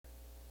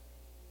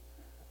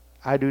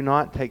I do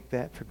not take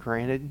that for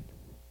granted,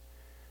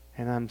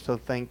 and I'm so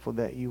thankful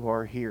that you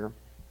are here.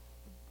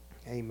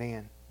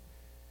 Amen.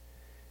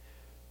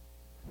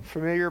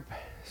 Familiar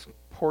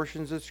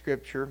portions of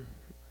Scripture.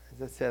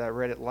 As I said, I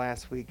read it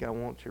last week. I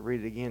want to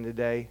read it again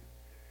today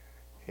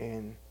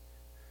and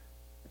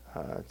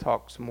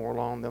talk some more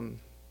along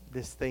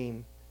this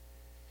theme.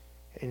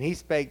 And he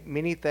spake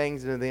many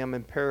things unto them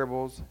in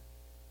parables,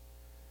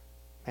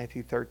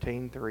 Matthew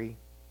 13:3,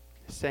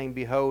 saying,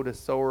 Behold, a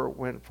sower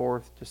went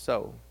forth to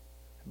sow.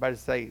 Everybody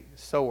say,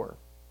 sower.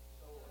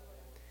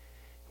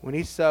 When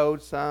he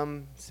sowed,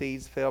 some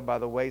seeds fell by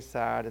the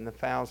wayside, and the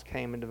fowls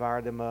came and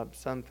devoured them up.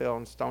 Some fell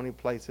in stony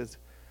places,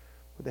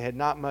 where they had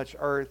not much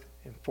earth,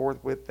 and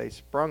forthwith they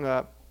sprung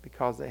up,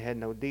 because they had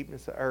no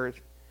deepness of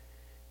earth.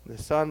 When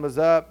the sun was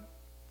up,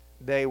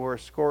 they were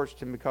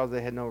scorched, and because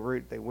they had no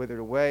root, they withered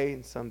away.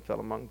 And some fell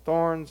among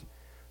thorns.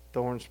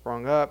 Thorns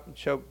sprung up and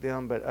choked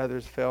them, but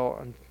others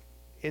fell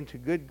into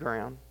good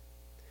ground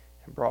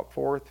and brought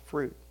forth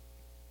fruit.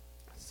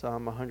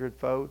 Some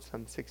 100-fold,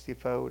 some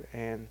 60-fold,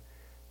 and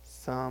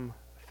some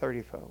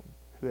 30-fold.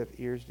 Who hath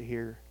ears to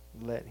hear,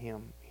 let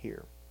him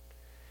hear.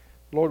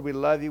 Lord, we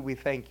love you. We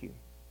thank you.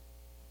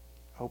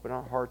 Open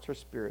our hearts, our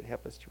spirit.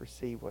 Help us to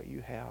receive what you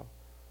have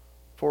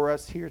for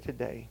us here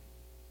today.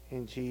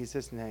 In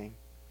Jesus' name,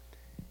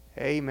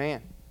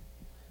 amen.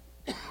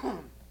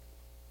 God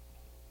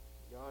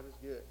is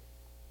good.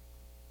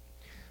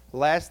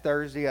 Last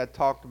Thursday, I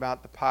talked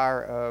about the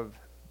power of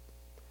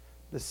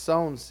the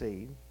sown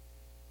seed.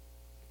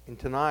 And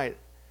tonight,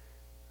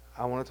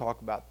 I want to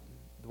talk about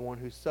the one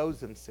who sows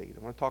them seed.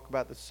 I want to talk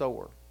about the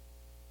sower.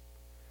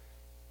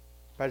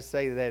 If I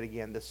say that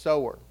again, the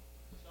sower.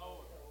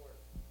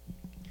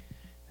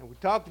 And we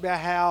talked about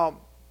how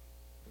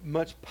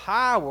much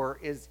power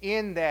is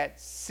in that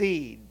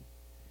seed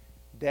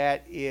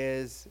that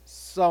is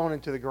sown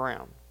into the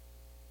ground.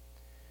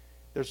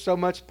 There's so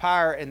much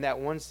power in that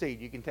one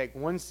seed. You can take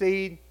one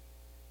seed,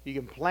 you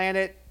can plant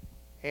it,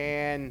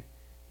 and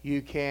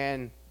you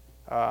can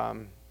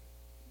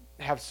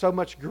have so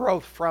much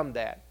growth from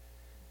that.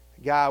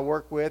 The guy I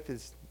work with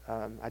is,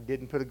 I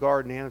didn't put a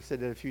garden in. I've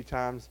said that a few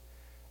times.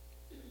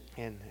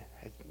 And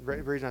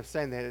the reason I'm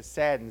saying that, it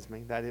saddens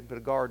me that I didn't put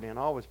a garden in.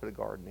 I always put a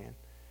garden in.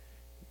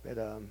 But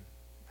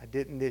I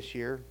didn't this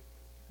year.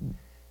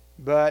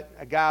 But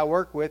a guy I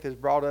work with has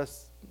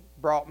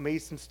brought me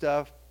some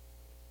stuff.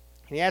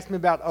 And he asked me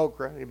about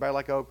okra. Anybody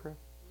like okra?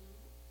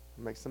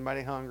 It makes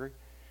somebody hungry.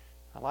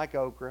 I like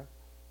okra.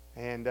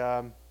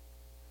 And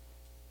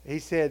he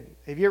said,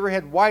 have you ever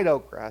had white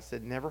okra? I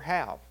said, never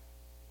have.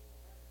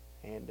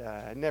 And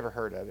I never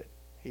heard of it.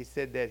 He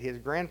said that his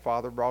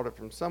grandfather brought it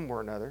from somewhere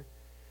or another.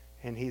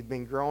 And he's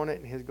been growing it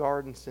in his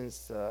garden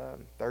since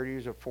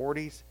 30s or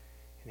 40s.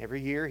 And every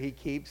year he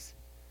keeps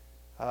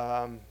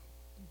some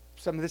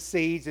of the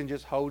seeds and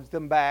just holds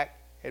them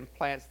back and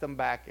plants them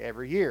back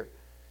every year.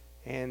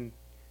 And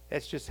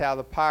that's just how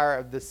the power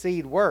of the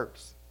seed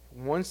works.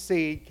 One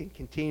seed can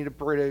continue to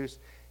produce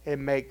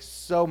and make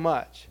so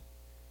much.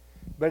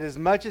 But as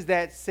much as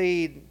that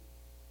seed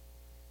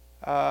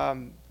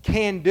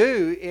can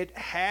do, it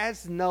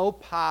has no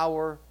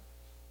power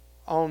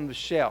on the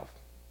shelf.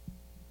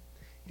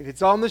 If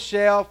it's on the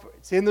shelf,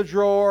 it's in the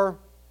drawer,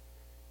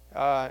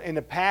 in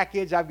the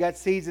package. I've got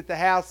seeds at the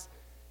house.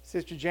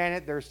 Sister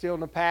Janet, they're still in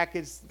the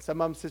package.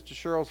 Some of them, Sister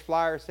Cheryl's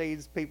flyer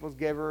seeds, people's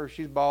give her,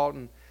 she's bought.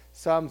 And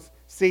some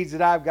seeds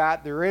that I've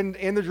got, they're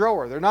in the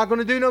drawer. They're not going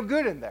to do no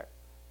good in there.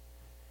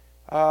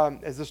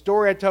 As the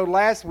story I told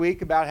last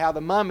week about how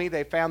the mummy,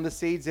 they found the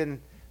seeds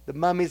in the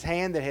mummy's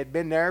hand that had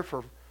been there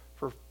for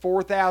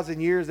 4,000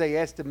 years, they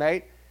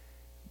estimate,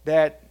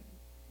 that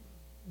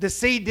the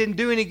seed didn't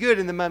do any good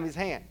in the mummy's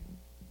hand.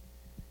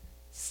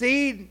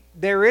 Seed,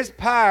 there is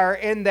power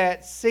in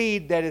that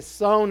seed that is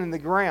sown in the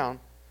ground,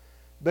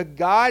 but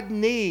God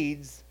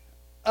needs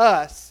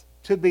us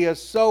to be a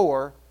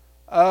sower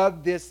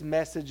of this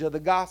message of the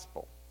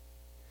gospel.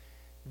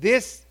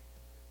 This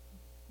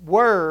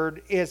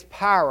word is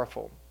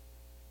powerful.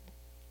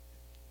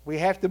 We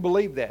have to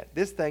believe that.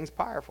 This thing's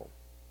powerful.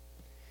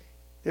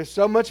 There's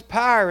so much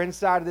power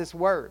inside of this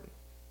word.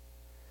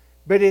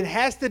 But it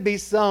has to be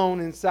sown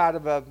inside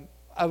of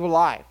a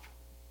life,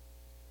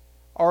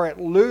 or it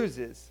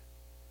loses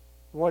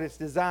what it's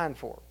designed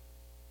for.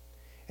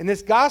 And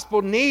this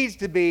gospel needs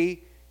to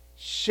be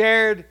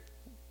shared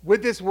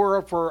with this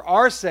world for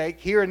our sake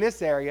here in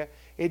this area.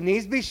 It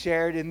needs to be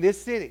shared in this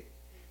city.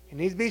 It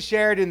needs to be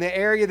shared in the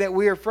area that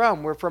we are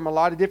from. We're from a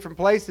lot of different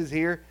places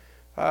here.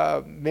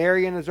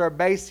 Marion is our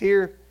base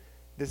here.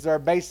 This is our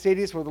base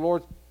city. It's where the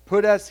Lord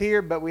put us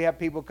here, but we have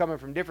people coming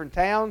from different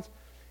towns.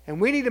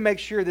 And we need to make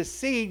sure the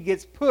seed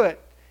gets put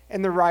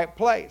in the right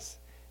place.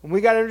 And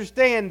we got to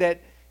understand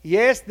that,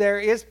 yes, there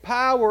is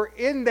power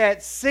in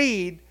that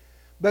seed,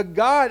 but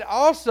God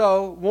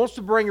also wants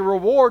to bring a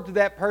reward to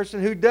that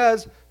person who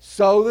does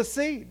sow the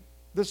seed,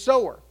 the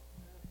sower.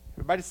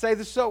 Everybody say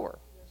the sower.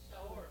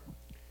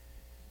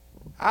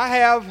 I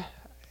have,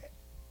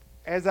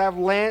 as I've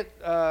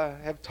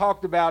have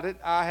talked about it,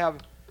 I have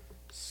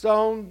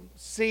sown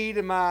seed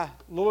in my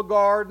little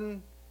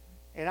garden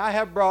and I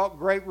have brought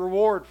great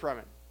reward from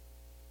it.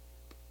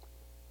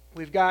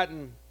 We've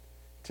gotten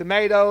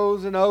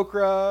tomatoes and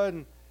okra,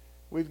 and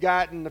we've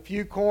gotten a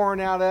few corn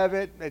out of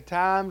it at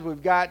times.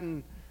 We've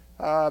gotten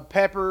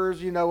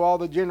peppers, all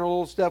the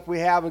general stuff we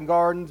have in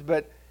gardens.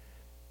 But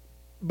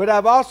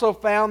I've also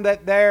found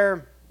that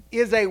there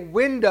is a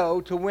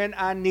window to when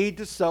I need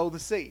to sow the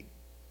seed.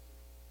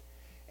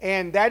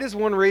 And that is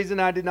one reason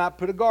I did not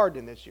put a garden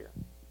in this year.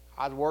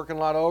 I was working a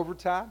lot of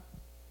overtime,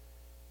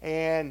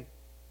 and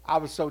I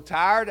was so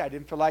tired, I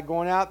didn't feel like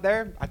going out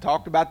there. I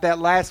talked about that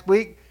last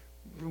week.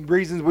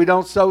 Reasons we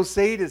don't sow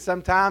seed is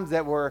sometimes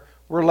that we're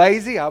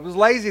lazy. I was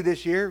lazy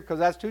this year because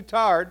I was too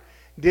tired.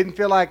 Didn't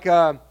feel like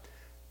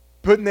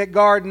putting that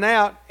garden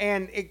out.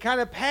 And it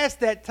kind of passed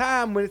that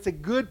time when it's a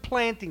good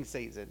planting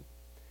season.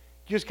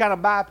 Just kind of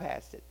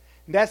bypassed it.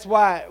 And that's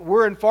why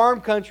we're in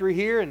farm country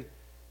here. And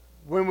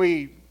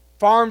when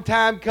farm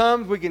time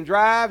comes, we can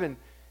drive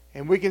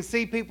and we can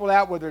see people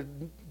out, whether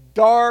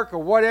dark or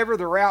whatever,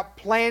 they're out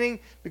planting,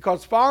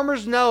 because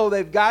farmers know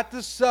they've got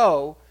to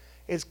sow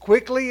as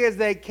quickly as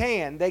they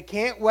can. They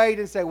can't wait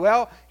and say,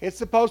 well, it's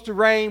supposed to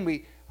rain.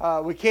 We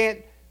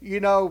can't,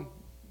 no,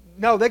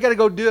 they got to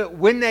go do it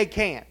when they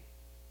can.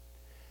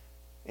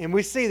 And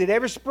we see that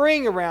every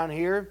spring around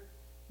here,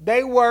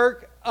 they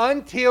work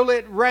until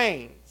it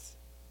rains.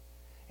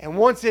 And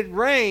once it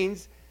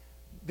rains,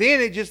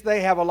 then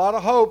they have a lot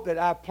of hope that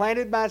I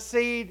planted my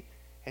seed,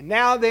 and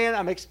now then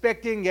I'm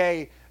expecting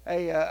a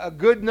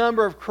good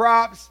number of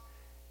crops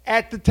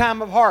at the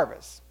time of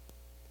harvest.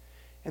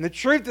 And the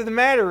truth of the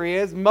matter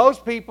is,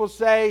 most people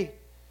say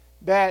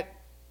that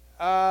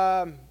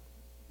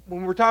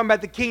when we're talking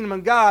about the kingdom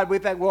of God, we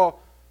think, well,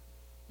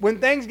 when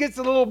things gets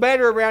a little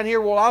better around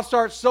here, well, I'll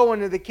start sowing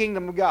to the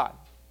kingdom of God.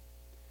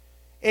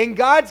 In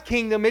God's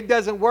kingdom, it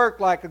doesn't work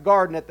like a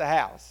garden at the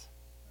house.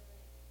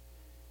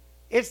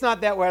 It's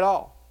not that way at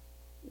all.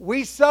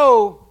 We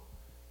sow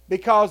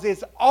because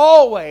it's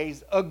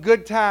always a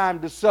good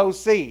time to sow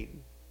seed.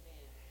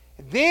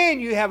 Then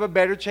you have a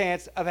better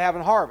chance of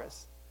having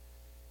harvest.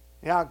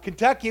 Now, in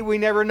Kentucky, we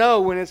never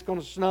know when it's going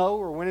to snow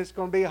or when it's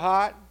going to be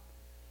hot.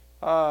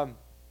 How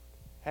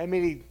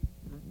many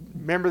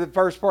remember the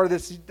first part of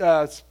this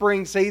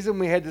spring season?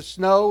 We had the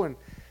snow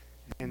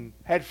and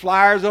had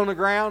flyers on the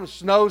ground,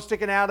 snow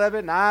sticking out of it,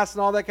 and ice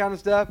and all that kind of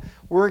stuff.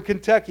 We're in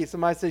Kentucky.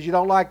 Somebody says you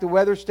don't like the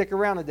weather, stick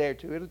around a day or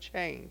two. It'll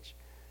change.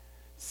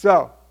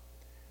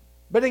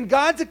 But in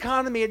God's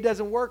economy, it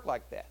doesn't work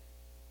like that.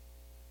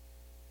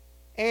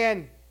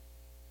 And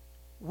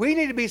we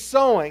need to be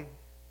sowing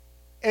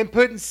and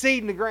putting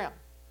seed in the ground.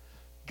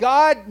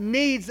 God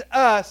needs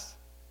us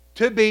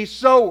to be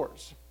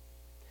sowers.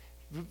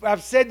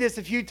 I've said this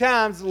a few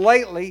times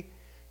lately.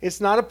 It's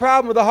not a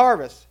problem with the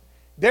harvest.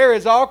 There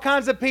is all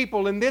kinds of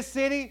people in this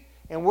city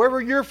and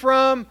wherever you're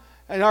from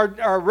and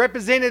are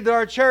represented in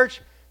our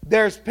church.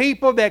 There's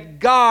people that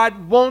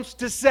God wants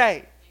to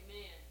save.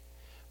 Amen.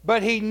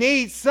 But He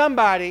needs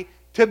somebody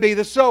to be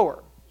the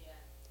sower. Yeah.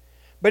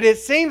 But it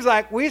seems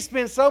like we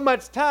spend so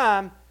much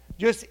time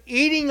just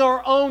eating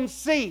our own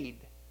seed,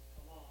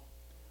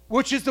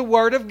 which is the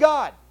Word of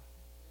God.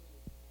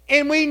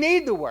 And we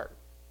need the Word.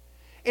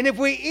 And if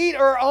we eat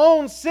our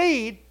own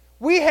seed,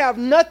 we have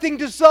nothing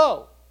to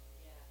sow.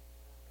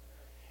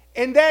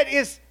 And that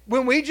is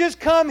when we just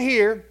come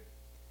here,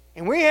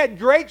 and we had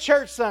great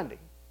church Sunday.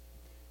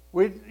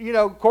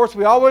 Of course,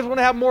 we always want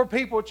to have more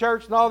people at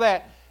church and all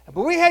that.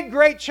 But we had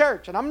great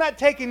church, and I'm not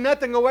taking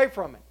nothing away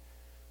from it.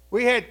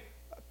 We had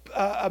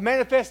a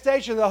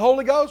manifestation of the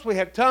Holy Ghost. We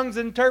have tongues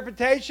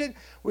interpretation.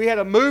 We had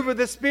a move of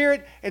the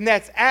Spirit, and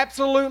that's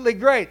absolutely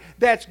great.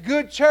 That's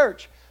good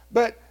church.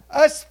 But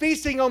us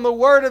feasting on the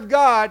Word of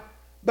God,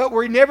 but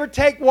we never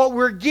take what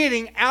we're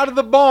getting out of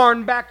the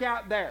barn back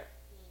out there.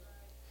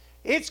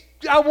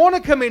 I want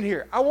to come in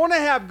here. I want to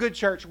have good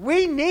church.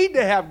 We need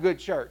to have good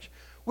church.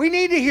 We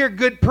need to hear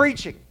good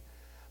preaching.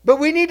 But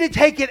we need to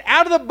take it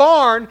out of the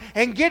barn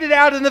and get it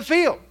out in the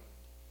field.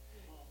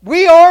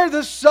 We are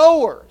the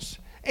sowers.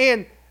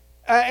 And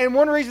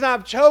one reason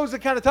I've chosen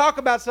to kind of talk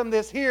about some of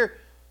this here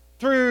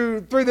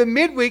through the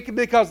midweek,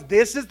 because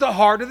this is the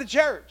heart of the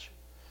church.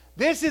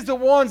 This is the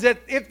ones that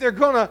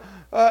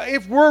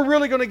if we're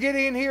really going to get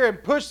in here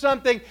and push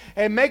something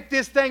and make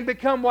this thing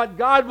become what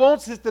God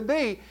wants it to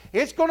be,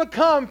 it's going to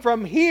come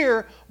from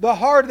here, the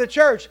heart of the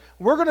church.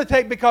 We're going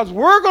to because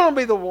we're going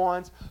to be the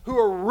ones who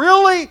are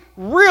really,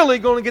 really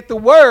going to get the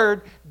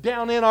Word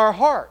down in our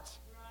hearts.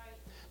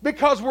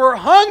 Because we're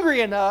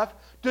hungry enough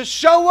to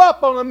show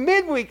up on a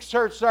midweek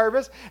church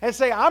service and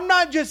say, I'm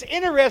not just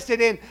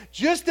interested in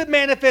just the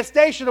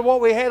manifestation of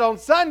what we had on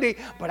Sunday,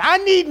 but I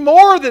need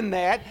more than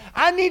that.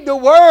 I need the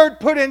Word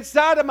put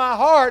inside of my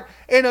heart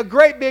in a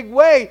great big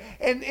way.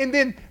 And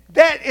then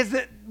that is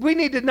that we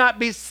need to not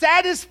be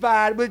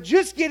satisfied with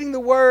just getting the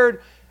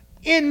Word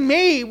in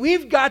me.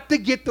 We've got to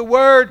get the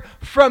Word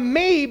from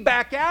me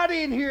back out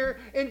in here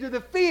into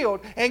the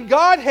field. And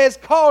God has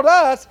called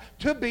us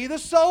to be the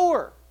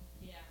sower.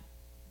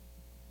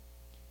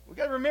 We've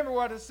got to remember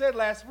what I said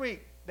last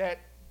week, that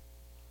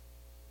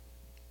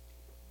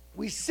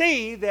we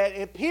see that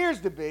it appears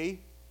to be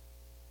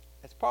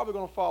that It's probably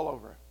going to fall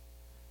over.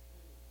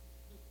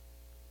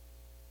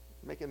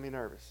 Making me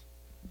nervous.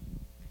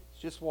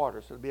 It's just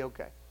water, so it'll be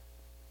okay.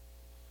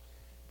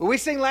 But we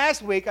seen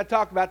last week, I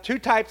talked about two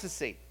types of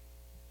seed.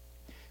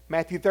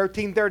 Matthew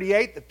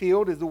 13:38, the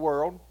field is the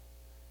world.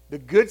 The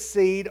good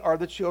seed are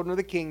the children of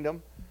the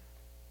kingdom.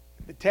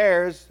 The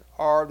tares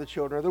are the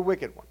children of the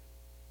wicked one.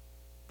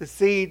 The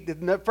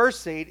first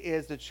seed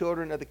is the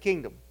children of the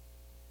kingdom.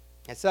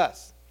 It's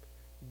us.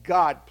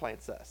 God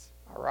plants us.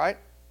 All right?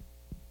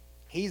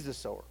 He's the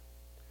sower.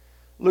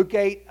 Luke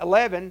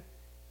 8:11.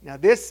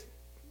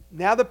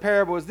 Now the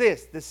parable is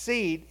this. The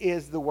seed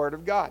is the word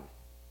of God.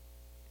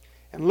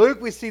 In Luke,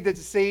 we see that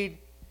the seed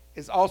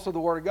is also the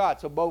word of God.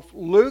 So both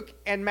Luke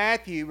and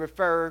Matthew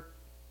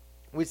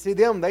we see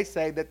them, they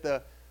say that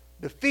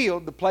the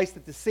field, the place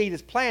that the seed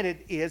is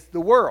planted, is the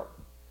world.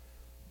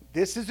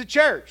 This is the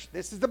church.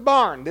 This is the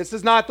barn. This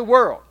is not the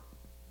world.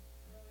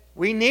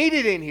 We need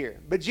it in here.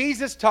 But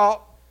Jesus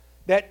taught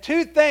that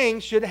two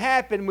things should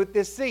happen with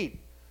this seed.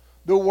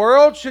 The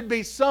world should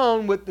be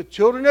sown with the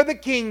children of the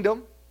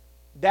kingdom.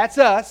 That's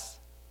us.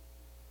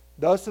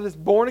 Those of us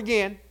born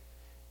again.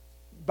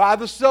 By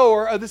the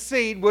sower of the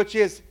seed, which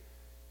is,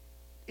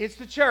 it's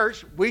the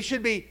church. We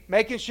should be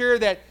making sure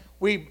that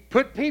we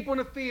put people in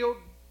the field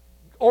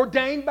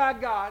ordained by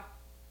God.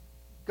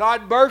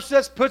 God births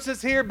us, puts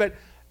us here, but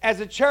as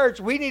a church,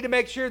 we need to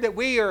make sure that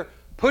we are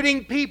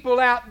putting people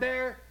out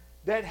there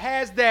that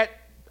has that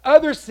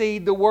other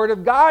seed, the Word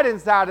of God,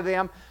 inside of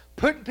them,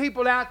 putting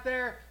people out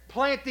there,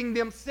 planting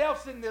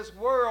themselves in this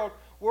world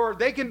where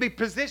they can be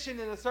positioned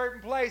in a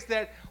certain place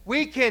that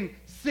we can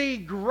see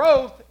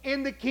growth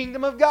in the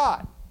kingdom of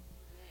God.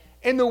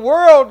 And the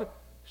world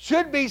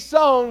should be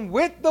sown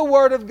with the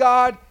Word of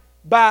God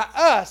by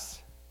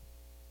us,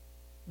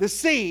 the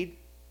seed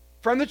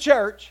from the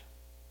church.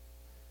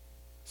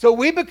 So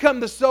we become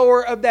the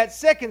sower of that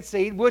second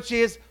seed, which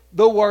is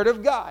the Word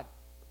of God.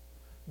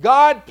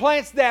 God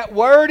plants that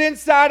Word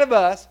inside of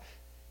us.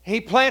 He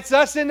plants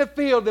us in the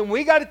field, and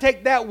we got to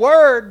take that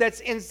Word that's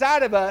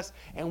inside of us,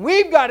 and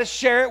we've got to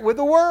share it with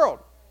the world.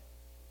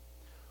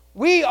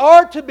 We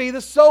are to be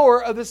the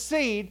sower of the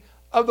seed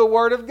of the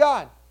Word of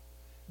God.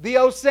 The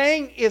old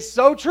saying is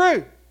so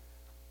true.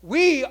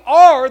 We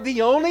are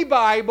the only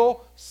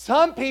Bible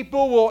some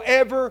people will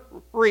ever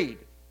read.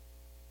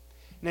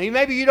 Now,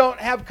 maybe you don't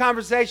have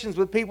conversations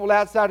with people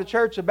outside of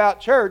church about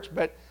church,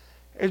 but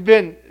there's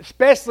been,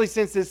 especially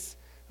since this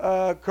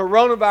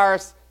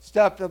coronavirus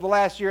stuff of the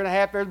last year and a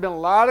half, there's been a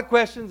lot of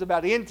questions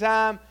about end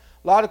time,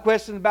 a lot of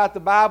questions about the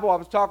Bible. I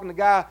was talking to a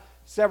guy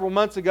several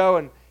months ago,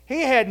 and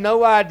he had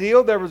no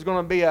idea there was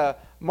going to be a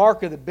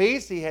mark of the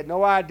beast. He had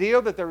no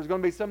idea that there was going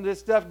to be some of this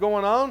stuff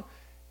going on.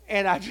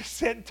 And I just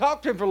sat and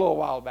talked to him for a little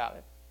while about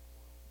it.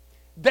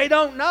 They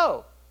don't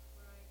know.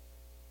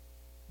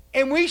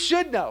 And we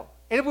should know.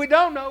 And if we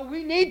don't know,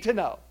 we need to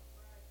know.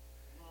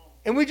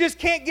 And we just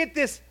can't get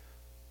this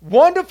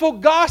wonderful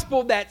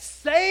gospel that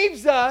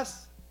saves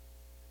us.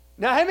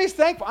 Now, how many's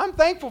thankful? I'm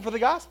thankful for the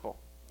gospel.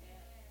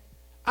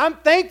 I'm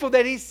thankful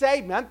that He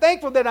saved me. I'm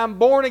thankful that I'm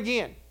born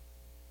again.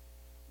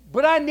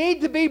 But I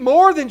need to be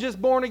more than just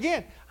born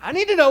again. I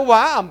need to know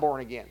why I'm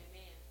born again.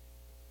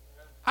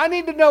 I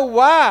need to know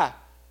why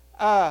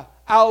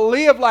I'll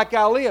live like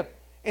I'll live.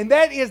 And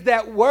that is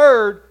that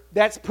word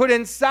that's put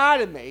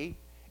inside of me.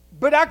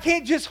 But I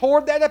can't just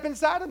hoard that up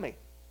inside of me.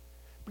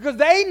 Because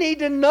they need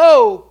to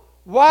know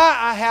why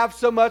I have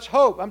so much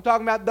hope. I'm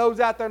talking about those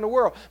out there in the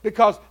world.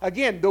 Because,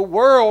 again, the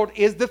world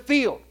is the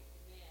field.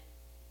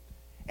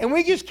 And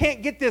we just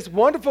can't get this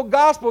wonderful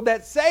gospel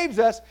that saves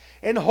us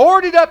and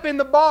hoard it up in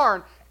the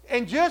barn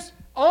and just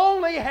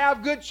only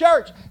have good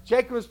church.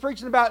 Jacob was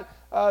preaching about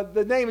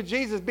the name of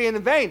Jesus being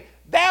in vain.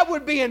 That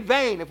would be in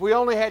vain if we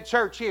only had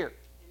church here.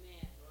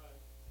 Amen.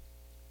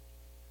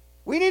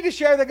 We need to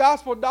share the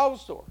gospel at the dollar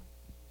store.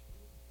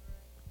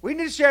 We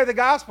need to share the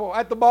gospel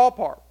at the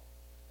ballpark.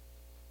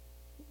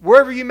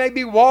 Wherever you may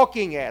be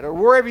walking at, or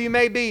wherever you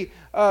may be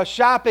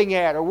shopping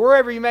at, or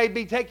wherever you may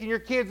be taking your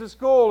kids to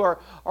school,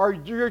 or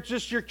you're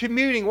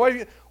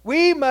commuting.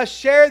 We must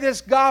share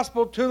this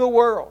gospel to the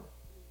world.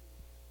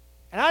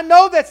 And I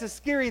know that's a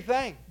scary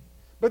thing.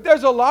 But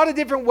there's a lot of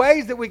different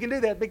ways that we can do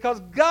that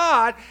because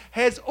God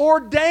has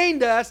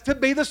ordained us to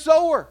be the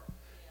sower.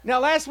 Now,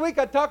 last week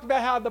I talked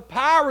about how the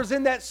power is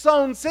in that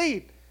sown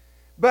seed.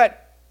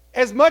 But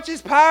as much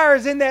as power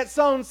is in that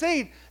sown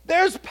seed,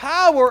 there's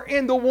power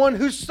in the one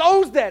who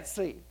sows that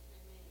seed.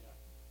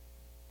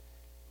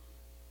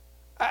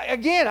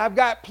 Again, I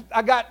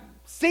got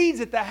seeds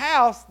at the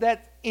house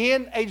that's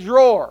in a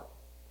drawer.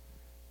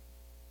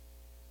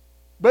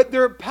 But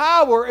their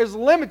power is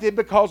limited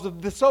because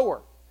of the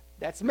sower.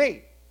 That's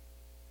me.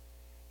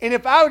 And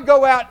if I would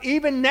go out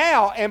even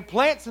now and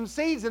plant some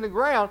seeds in the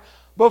ground,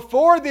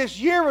 before this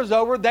year was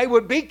over, they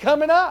would be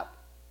coming up.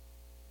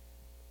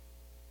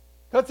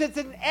 Because it's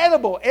an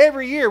edible.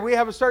 Every year we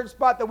have a certain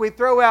spot that we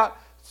throw out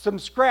some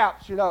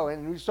scraps,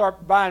 and we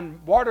start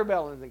buying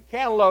watermelons and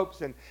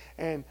cantaloupes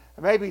and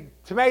maybe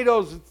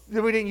tomatoes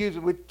that we didn't use.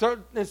 We throw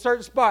in a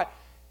certain spot.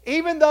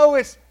 Even though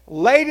it's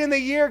late in the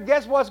year,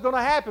 guess what's going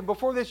to happen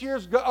before this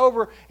year's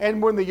over?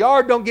 And when the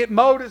yard don't get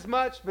mowed as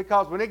much,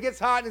 because when it gets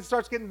hot and it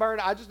starts getting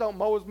burned, I just don't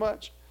mow as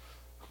much.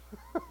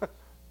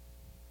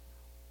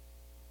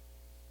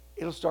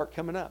 It'll start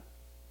coming up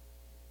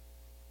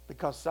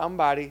because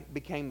somebody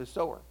became the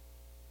sower.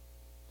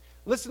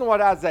 Listen to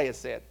what Isaiah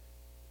said.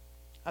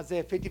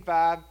 Isaiah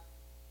 55,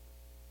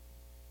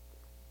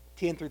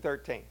 10 through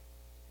 13.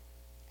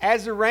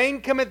 As the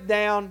rain cometh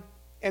down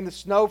and the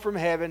snow from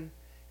heaven,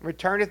 and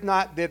returneth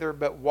not thither,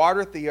 but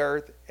watereth the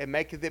earth, and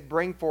maketh it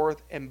bring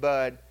forth and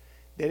bud,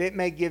 that it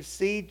may give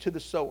seed to the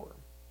sower,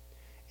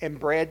 and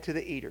bread to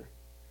the eater.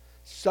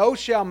 So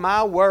shall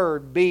my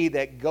word be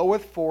that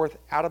goeth forth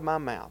out of my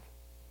mouth.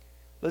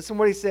 Listen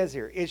what he says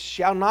here. It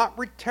shall not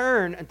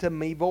return unto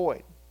me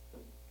void,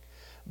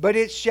 but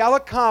it shall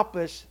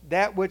accomplish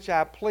that which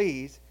I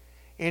please,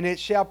 and it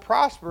shall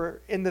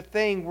prosper in the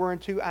thing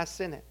whereunto I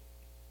sent it.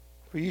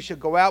 For you shall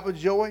go out with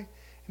joy,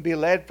 and be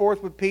led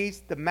forth with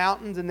peace. The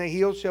mountains and the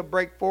hills shall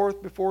break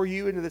forth before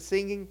you into the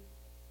singing,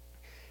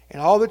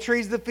 and all the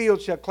trees of the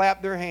field shall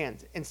clap their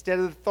hands. Instead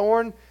of the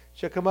thorn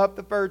shall come up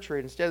the fir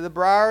tree, instead of the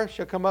briar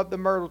shall come up the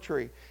myrtle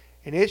tree.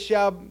 And it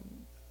shall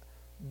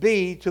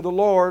be to the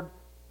Lord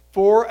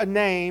for a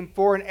name,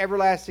 for an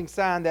everlasting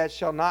sign that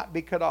shall not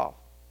be cut off.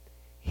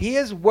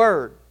 His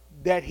word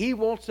that he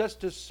wants us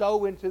to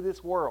sow into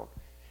this world.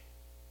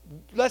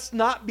 Let's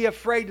not be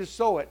afraid to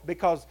sow it,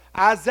 because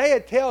Isaiah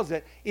tells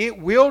it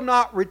will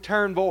not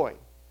return void.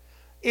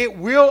 It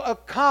will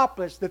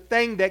accomplish the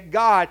thing that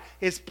God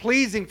is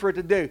pleasing for it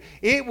to do.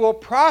 It will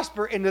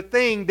prosper in the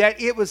thing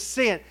that it was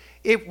sent.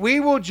 If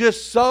we will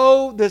just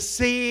sow the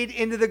seed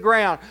into the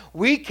ground,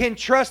 we can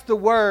trust the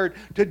word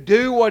to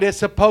do what it's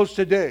supposed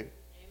to do. Amen.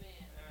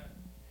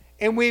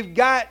 And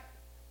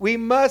we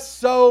must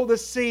sow the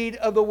seed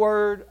of the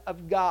word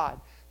of God.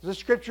 There's a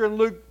scripture in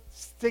Luke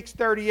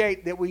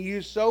 6:38 that we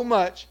use so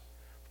much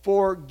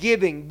for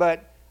giving,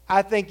 but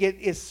I think it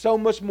is so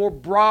much more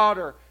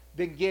broader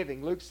than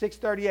giving. Luke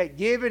 6:38,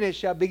 give and it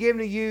shall be given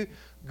to you,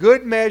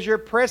 good measure,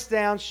 pressed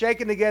down,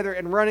 shaken together,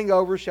 and running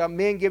over, shall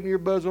men give in your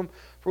bosom.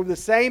 For the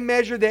same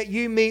measure that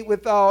you meet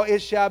withal, it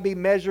shall be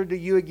measured to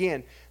you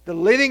again. The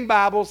Living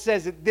Bible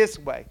says it this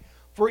way: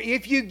 for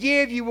if you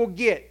give, you will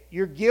get.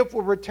 Your gift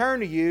will return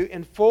to you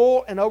in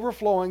full and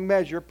overflowing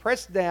measure,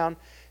 pressed down,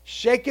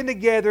 shaken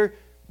together,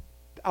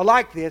 I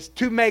like this,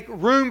 to make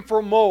room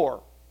for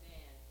more.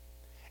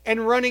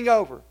 And running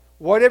over.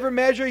 Whatever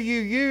measure you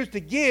use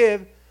to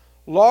give,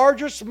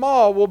 large or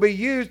small, will be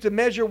used to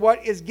measure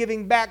what is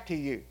giving back to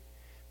you.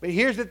 But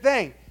here's the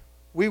thing.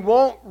 We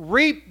won't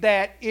reap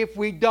that if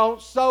we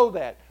don't sow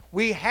that.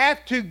 We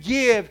have to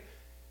give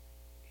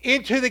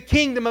into the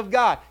kingdom of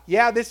God.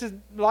 Yeah, this is,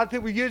 a lot of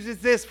people use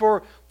this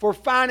for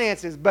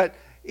finances, but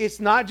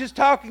it's not just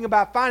talking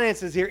about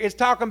finances here. It's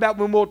talking about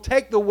when we'll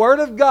take the word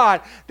of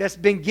God that's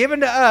been given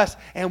to us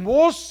and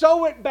we'll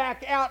sow it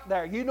back out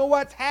there. You know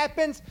what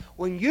happens?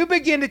 When you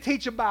begin to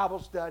teach a Bible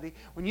study,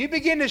 when you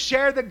begin to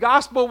share the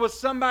gospel with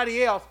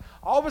somebody else,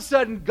 all of a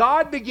sudden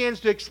God begins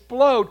to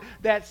explode.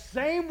 That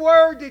same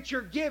word that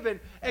you're given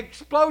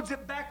explodes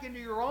it back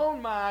into your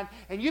own mind,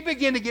 and you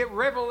begin to get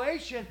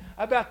revelation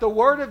about the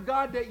word of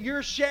God that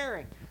you're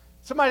sharing.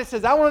 Somebody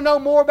says, I want to know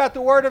more about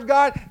the Word of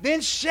God. Then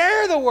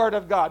share the Word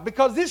of God,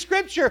 because this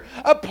scripture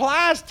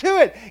applies to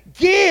it.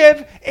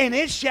 Give, and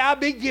it shall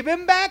be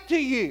given back to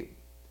you.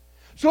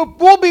 So if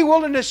we'll be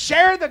willing to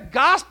share the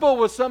gospel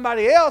with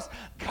somebody else,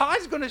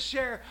 God's going to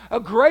share a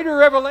greater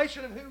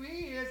revelation of who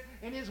He is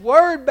and His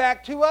Word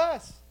back to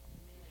us.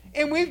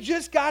 And we've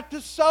just got to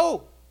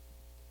sow.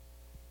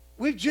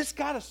 We've just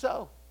got to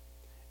sow.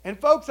 And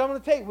folks, I'm going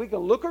to tell you, we can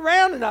look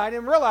around tonight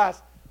and realize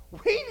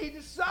we need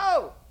to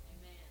sow.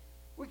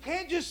 We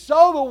can't just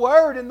sow the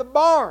word in the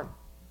barn.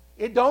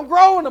 It don't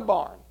grow in the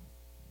barn.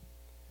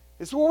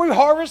 It's where we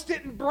harvest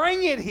it and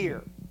bring it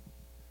here.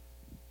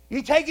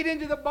 You take it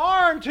into the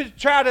barn to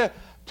try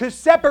to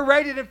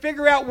separate it and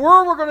figure out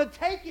where we're going to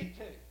take it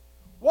to.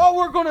 What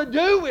we're going to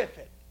do with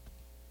it.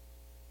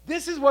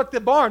 This is what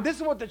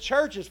the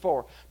church is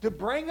for. To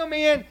bring them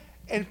in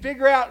and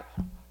figure out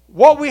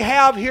what we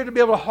have here to be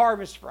able to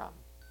harvest from.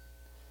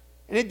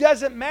 And it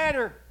doesn't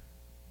matter.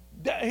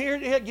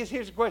 Here's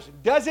the question.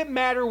 Does it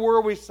matter where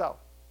we sow?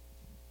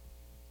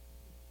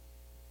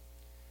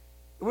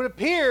 It would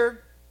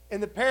appear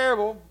in the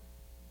parable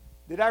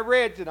that I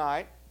read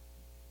tonight,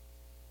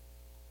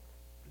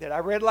 that I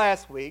read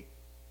last week,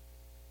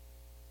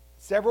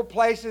 several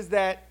places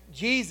that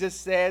Jesus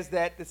says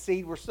that the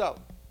seed were sown.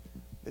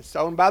 They're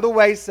sown by the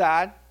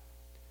wayside.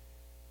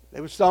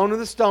 They were sown in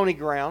the stony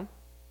ground.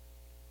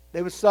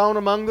 They were sown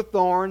among the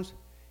thorns.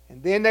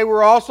 And then they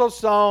were also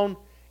sown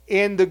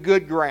in the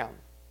good ground.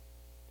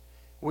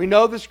 We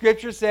know the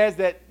scripture says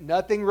that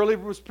nothing really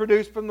was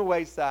produced from the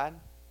wayside.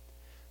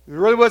 There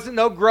really wasn't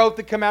no growth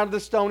to come out of the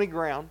stony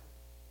ground.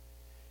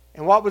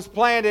 And what was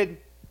planted,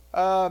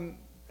 and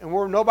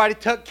where nobody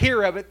took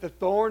care of it, the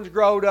thorns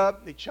growed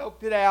up, they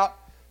choked it out.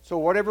 So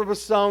whatever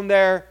was sown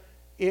there,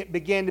 it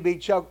began to be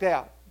choked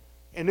out.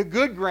 In the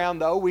good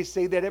ground, though, we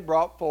see that it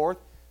brought forth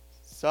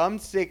some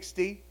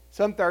 60,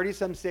 Some 30,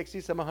 some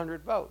 60, some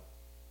 100-fold.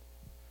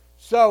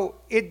 So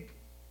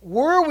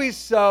where we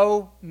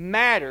sow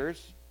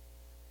matters.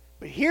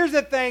 But here's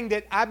the thing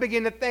that I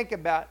begin to think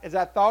about as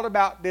I thought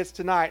about this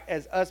tonight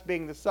as us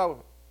being the sower.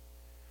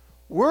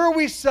 Where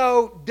we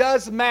sow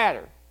does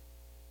matter.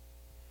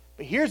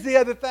 But here's the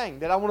other thing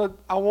that I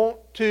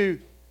want to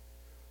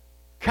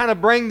kind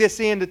of bring this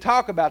in to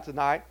talk about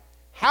tonight.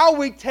 How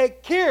we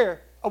take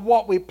care of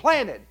what we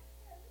planted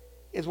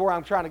is where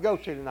I'm trying to go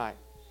to tonight.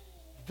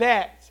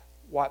 That's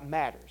what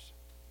matters.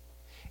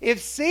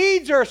 If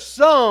seeds are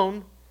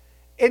sown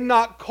and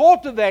not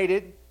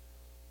cultivated,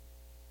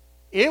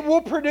 it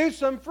will produce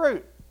some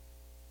fruit.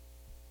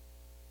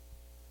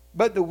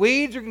 But the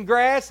weeds and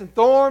grass and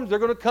thorns, they're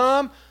going to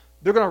come.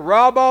 They're going to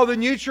rob all the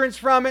nutrients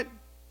from it.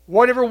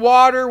 Whatever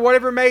water,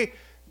 whatever may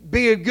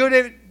be a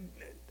good,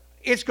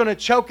 it's going to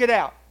choke it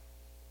out.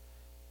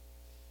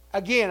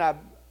 Again,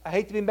 I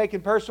hate to be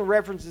making personal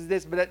references to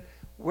this, but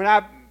when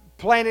I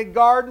planted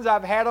gardens,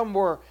 I've had them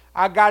where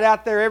I got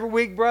out there every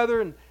week,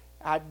 Brother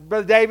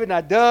David, and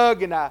I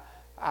dug, and I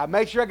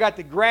made sure I got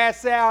the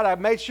grass out. I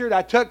made sure that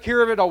I took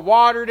care of it. I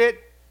watered it.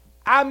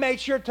 I made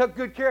sure I took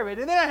good care of it.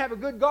 And then I have a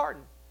good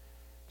garden.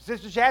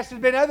 Sister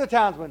Chastity's been other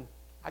times when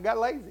I got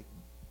lazy.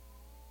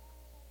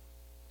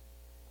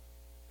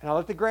 And I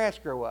let the grass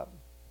grow up.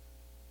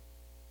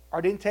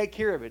 Or didn't take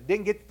care of it.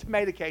 Didn't get the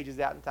tomato cages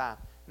out in time.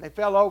 And they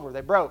fell over.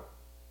 They broke.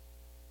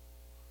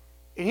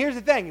 And here's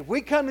the thing. If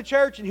we come to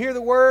church and hear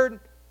the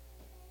word,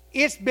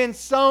 it's been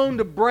sown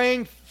to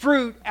bring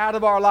fruit out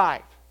of our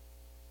life.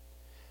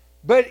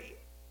 But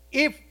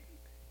if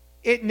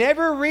it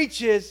never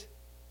reaches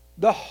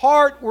the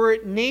heart where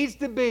it needs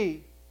to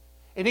be,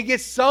 and it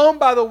gets sown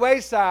by the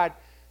wayside,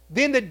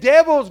 then the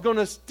devil's going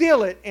to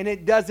steal it and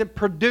it doesn't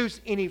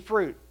produce any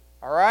fruit.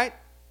 All right?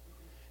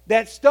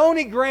 That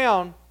stony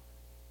ground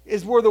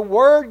is where the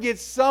word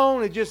gets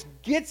sown. It just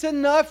gets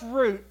enough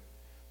root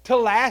to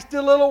last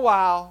a little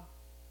while.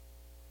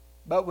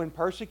 But when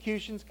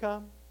persecutions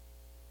come,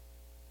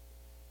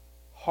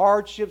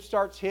 hardship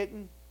starts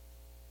hitting,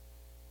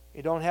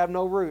 it don't have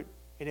no root,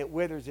 and it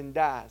withers and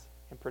dies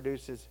and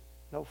produces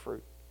no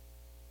fruit.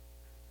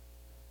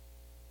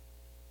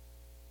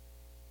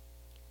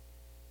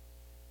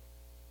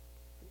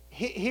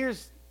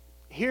 Here's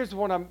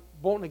what I'm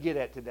wanting to get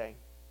at today.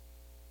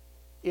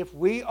 If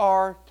we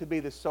are to be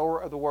the sower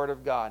of the Word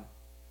of God,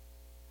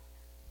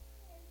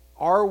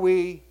 are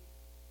we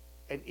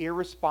an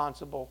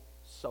irresponsible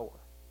sower?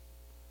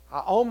 I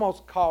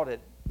almost called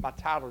it, my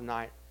title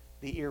tonight,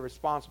 the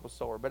irresponsible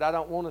sower, but I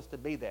don't want us to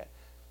be that.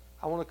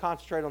 I want to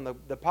concentrate on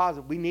the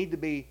positive. We need to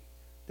be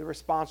the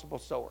responsible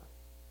sower.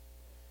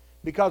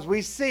 Because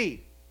we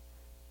see,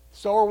 the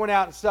sower went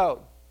out and sowed.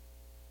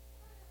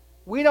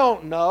 We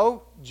don't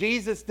know.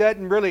 Jesus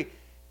doesn't really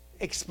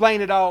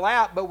explain it all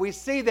out, but we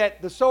see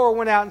that the sower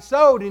went out and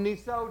sowed, and he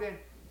sowed in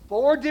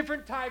 4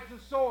 different types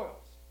of soils.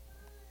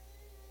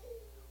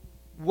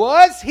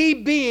 Was he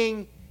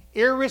being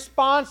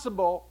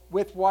irresponsible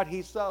with what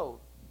he sowed?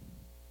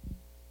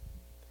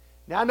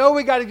 Now, I know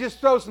we got to just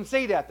throw some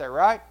seed out there,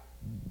 right?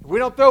 If we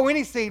don't throw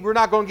any seed, we're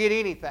not going to get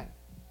anything.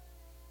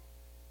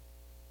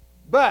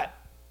 But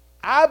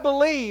I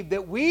believe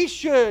that we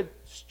should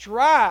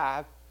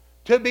strive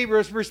to be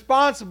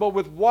responsible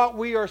with what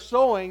we are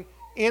sowing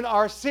in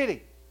our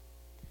city.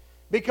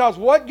 Because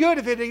what good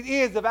if it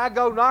is if I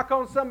go knock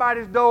on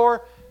somebody's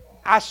door,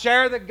 I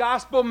share the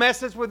gospel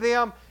message with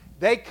them,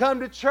 they come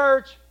to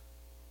church,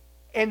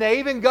 and they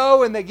even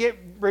go and they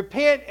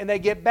repent and they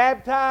get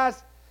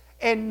baptized,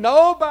 and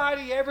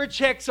nobody ever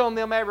checks on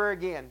them ever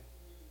again.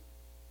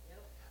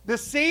 The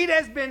seed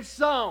has been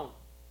sown,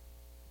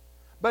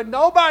 but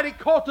nobody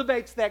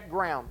cultivates that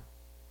ground.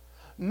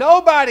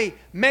 Nobody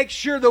makes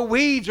sure the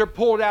weeds are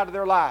pulled out of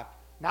their life.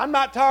 Now, I'm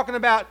not talking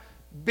about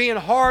being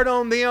hard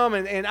on them,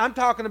 and I'm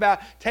talking about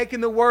taking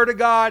the Word of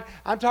God.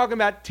 I'm talking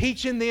about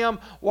teaching them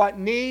what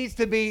needs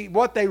to be,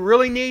 what they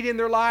really need in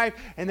their life.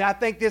 And I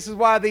think this is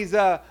why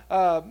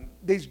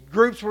these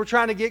groups we're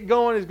trying to get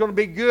going is going to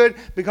be good,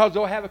 because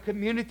they'll have a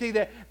community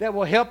that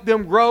will help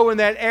them grow in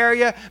that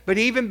area. But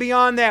even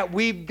beyond that,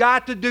 we've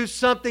got to do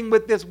something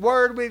with this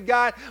Word we've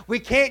got. We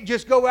can't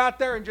just go out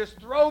there and just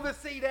throw the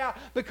seed out,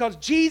 because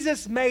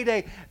Jesus made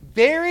a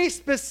very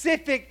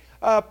specific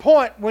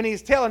point when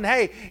he's telling,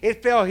 hey,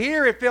 it fell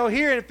here, it fell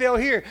here, and it fell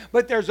here.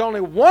 But there's only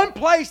one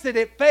place that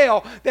it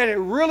fell that it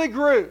really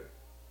grew.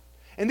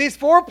 And these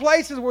 4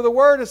 places where the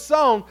word is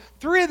sown,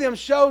 3 of them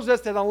shows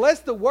us that unless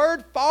the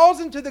word falls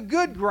into the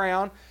good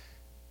ground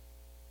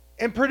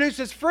and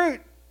produces fruit,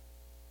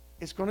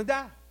 it's going to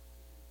die.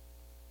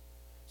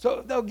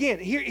 So again,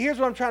 here's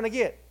what I'm trying to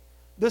get.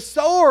 The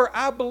sower,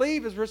 I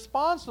believe, is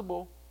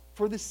responsible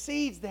for the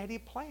seeds that he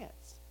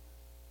plants.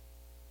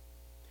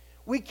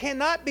 We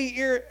cannot be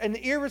an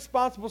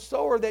irresponsible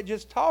sower that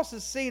just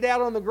tosses seed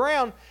out on the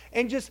ground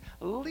and just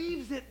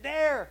leaves it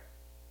there.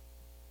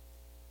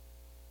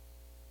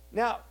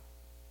 Now,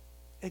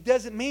 it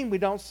doesn't mean we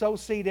don't sow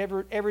seed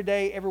every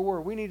day,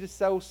 everywhere. We need to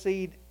sow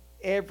seed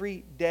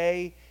every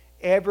day,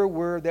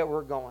 everywhere that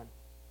we're going.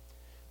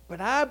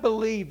 But I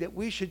believe that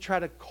we should try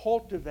to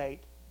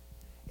cultivate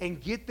and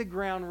get the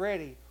ground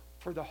ready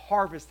for the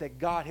harvest that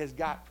God has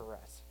got for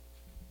us.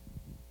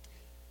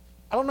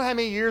 I don't know how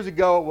many years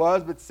ago it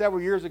was, but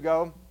several years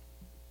ago,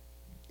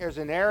 there's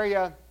an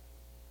area,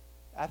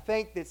 I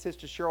think that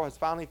Sister Cheryl has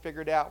finally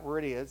figured out where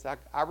it is.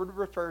 I would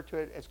refer to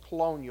it as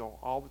Colonial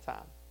all the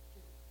time.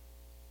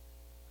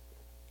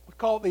 We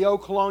call it the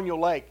old Colonial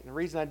Lake. And the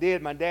reason I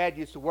did, my dad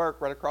used to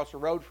work right across the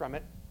road from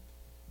it,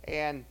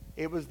 and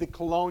it was the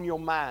Colonial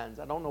Mines.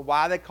 I don't know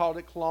why they called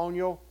it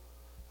Colonial,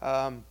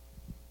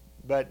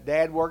 but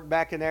Dad worked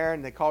back in there,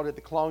 and they called it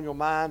the Colonial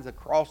Mines.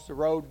 Across the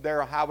road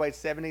there on Highway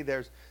 70,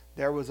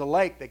 there was a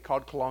lake they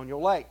called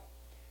Colonial Lake.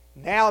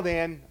 Now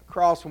then,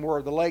 across from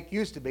where the lake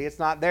used to be, it's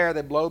not there.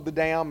 They blowed the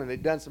dam, and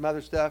they've done some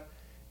other stuff.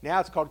 Now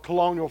it's called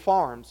Colonial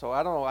Farm. So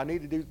I don't know. I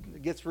need to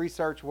get some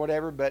research or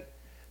whatever. But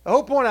the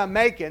whole point I'm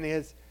making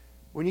is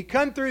when you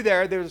come through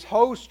there, there's a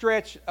whole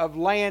stretch of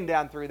land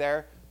down through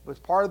there. It was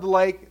part of the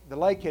lake. The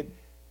lake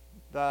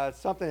had,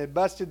 something had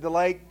busted the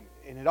lake,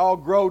 and it all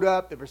growed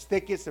up. There was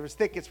thickets. There was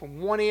thickets from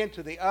one end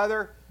to the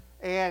other.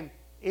 And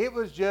it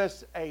was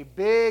just a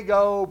big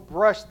old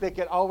brush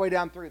thicket all the way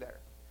down through there.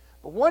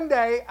 But one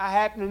day, I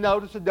happened to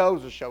notice a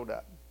dozer showed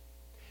up.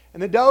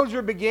 And the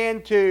dozer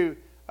began to,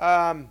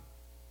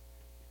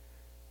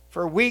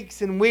 for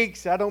weeks and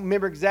weeks, I don't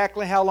remember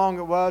exactly how long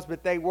it was,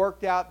 but they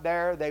worked out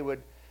there. They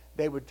would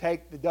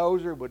take the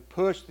dozer, would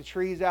push the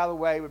trees out of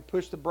the way, would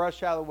push the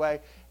brush out of the way.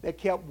 They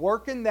kept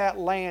working that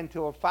land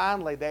till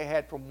finally they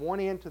had from one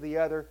end to the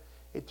other,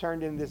 it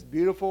turned into this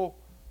beautiful,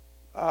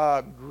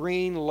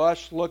 green,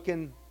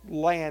 lush-looking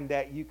land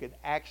that you could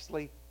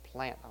actually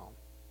plant on.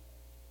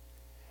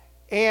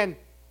 And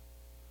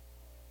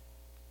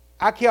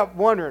I kept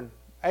wondering,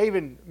 I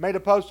even made a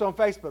post on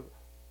Facebook,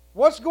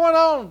 what's going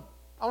on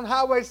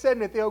Highway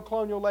 70 at the old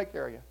Colonial Lake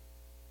area?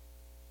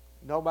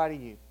 Nobody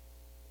knew.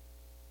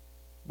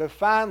 But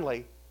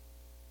finally,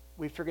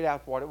 we figured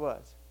out what it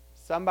was.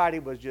 Somebody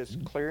was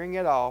just clearing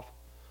it off,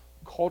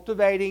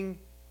 cultivating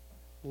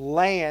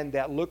land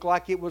that looked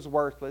like it was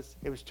worthless.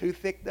 It was too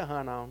thick to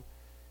hunt on.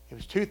 It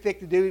was too thick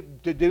to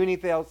do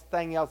anything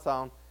else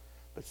on.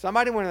 But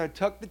somebody went and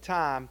took the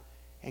time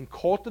and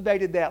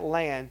cultivated that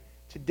land.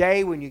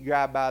 Today, when you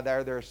drive by there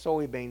are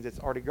soybeans that's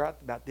already got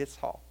about this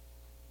tall.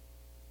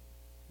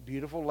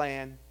 Beautiful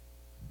land,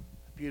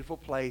 a beautiful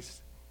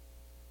place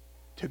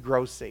to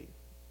grow seed.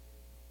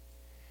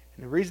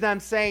 And the reason I'm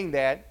saying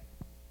that,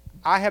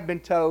 I have been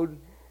told,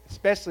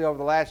 especially over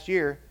the last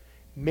year,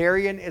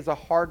 Marion is a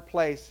hard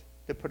place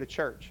to put a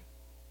church.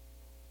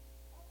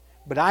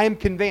 But I am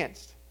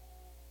convinced,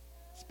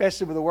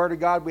 especially with the Word of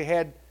God we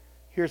had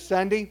here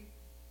Sunday,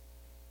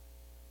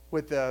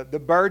 with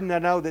the burden I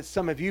know that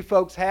some of you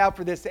folks have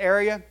for this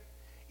area,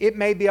 it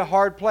may be a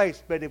hard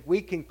place, but if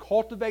we can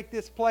cultivate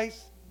this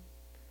place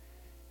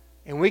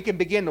and we can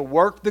begin to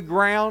work the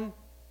ground,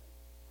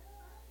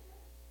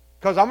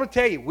 because I'm going to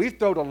tell you, we've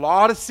thrown a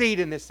lot of seed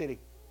in this city.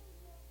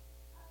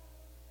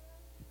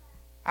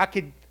 I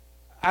could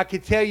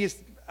tell you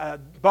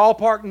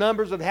ballpark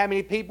numbers of how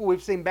many people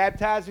we've seen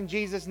baptized in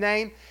Jesus'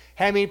 name,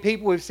 how many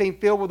people we've seen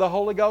filled with the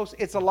Holy Ghost.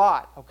 It's a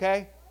lot,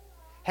 okay?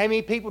 How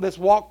many people that's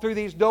walked through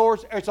these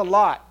doors? It's a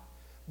lot.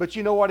 But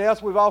you know what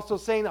else we've also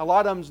seen? A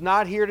lot of them's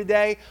not here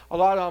today. A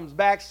lot of them's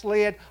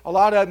backslid. A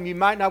lot of them you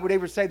might not would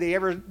ever say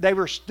they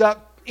were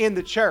stuck in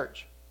the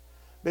church.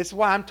 This is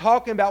why I'm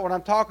talking about what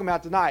I'm talking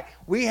about tonight.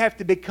 We have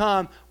to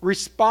become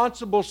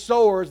responsible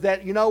sowers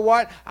that, you know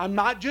what, I'm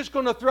not just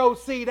going to throw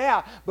seed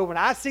out, but when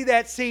I see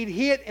that seed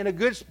hit in a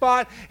good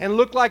spot and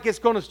look like it's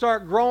going to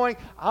start growing,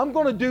 I'm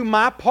going to do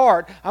my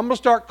part. I'm going to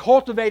start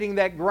cultivating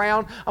that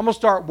ground. I'm going to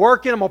start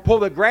working. I'm going to pull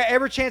the grass.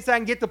 Every chance I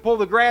can get to pull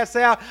the grass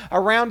out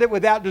around it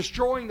without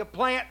destroying the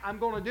plant, I'm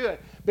going to do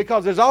it.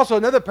 Because there's also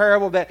another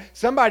parable that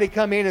somebody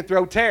come in and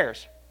throw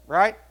tares,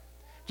 right?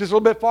 Just a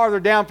little bit farther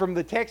down from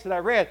the text that I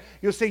read,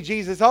 you'll see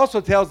Jesus also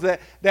tells that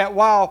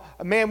while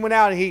a man went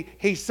out and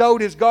he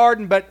sowed his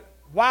garden, but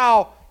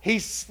while he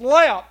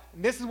slept,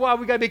 and this is why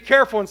we got to be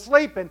careful in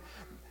sleeping,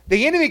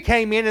 the enemy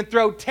came in and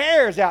threw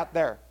tares out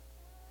there.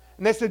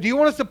 And they said, do you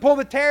want us to pull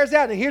the tares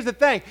out? And here's the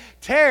thing.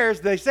 Tares,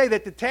 they say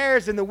that the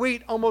tares and the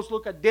wheat almost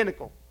look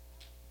identical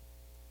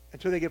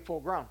until they get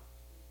full grown.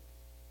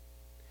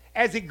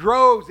 As it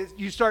grows,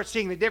 you start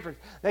seeing the difference.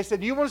 They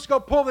said, do you want us to go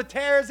pull the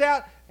tares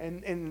out?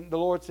 And the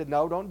Lord said,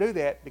 no, don't do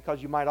that,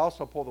 because you might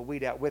also pull the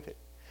wheat out with it.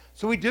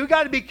 So we do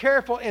got to be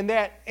careful in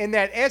that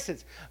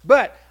essence.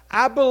 But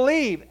I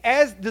believe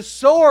as the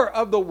sower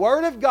of the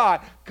Word of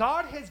God,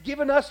 God has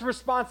given us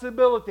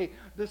responsibility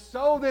to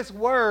sow this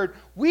Word.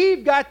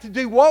 We've got to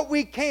do what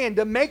we can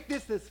to make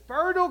this as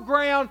fertile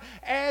ground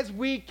as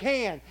we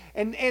can.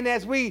 And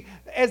as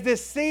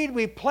this seed,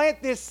 we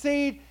plant this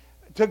seed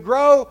to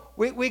grow,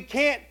 we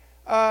can't...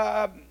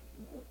 I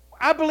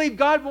believe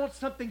God wants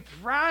something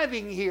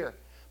thriving here.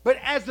 But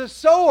as a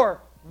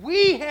sower,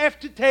 we have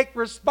to take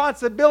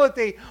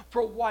responsibility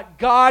for what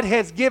God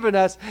has given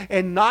us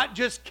and not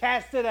just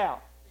cast it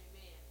out.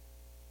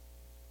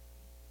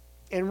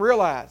 Amen. And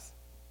realize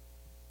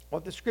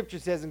what the Scripture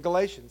says in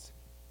Galatians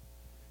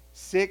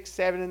 6,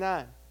 7, and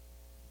 9.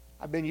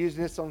 I've been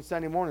using this on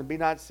Sunday morning. Be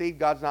not deceived,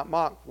 God's not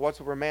mocked.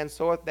 Whatsoever a man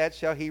soweth, that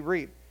shall he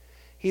reap.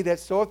 He that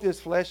soweth his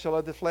flesh shall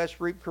of the flesh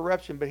reap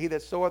corruption, but he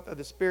that soweth of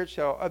the Spirit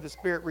shall of the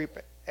Spirit reap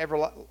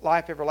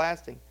life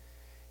everlasting.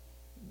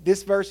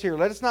 This verse here,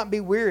 let us not be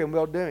weary in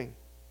well doing.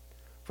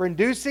 For in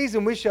due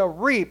season we shall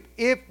reap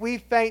if we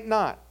faint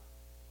not.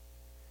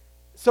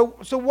 So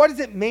what does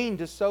it mean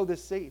to sow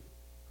this seed?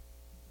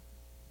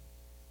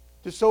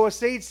 To sow a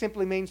seed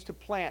simply means to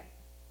plant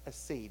a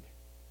seed.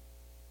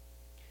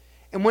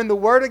 And when the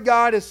Word of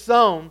God is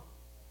sown,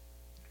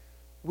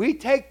 we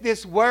take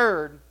this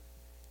Word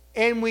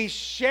and we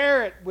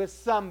share it with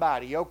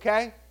somebody,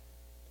 okay?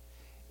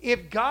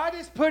 If God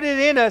has put it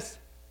in us,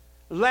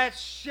 let's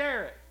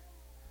share it.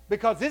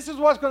 Because this is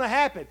what's going to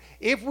happen.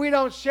 If we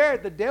don't share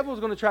it, the devil's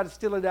going to try to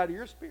steal it out of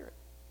your spirit.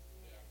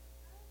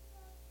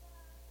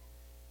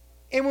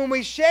 And when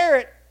we share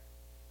it,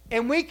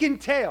 and we can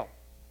tell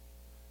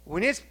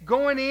when it's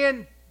going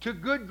in to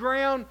good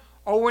ground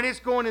or when it's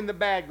going in the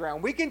bad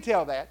ground. We can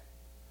tell that.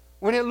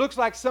 When it looks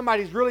like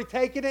somebody's really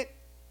taking it,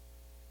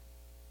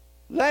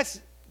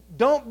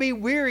 don't be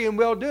weary in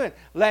well-doing.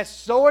 Let's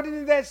sow it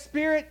into that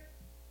spirit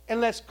and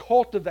let's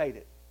cultivate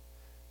it.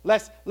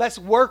 Let's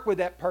work with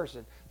that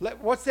person.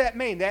 What's that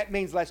mean? That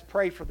means let's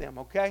pray for them,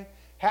 okay?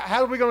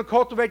 How are we going to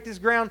cultivate this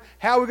ground?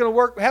 How are we going to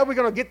work? How are we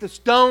going to get the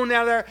stone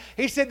out of there?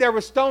 He said there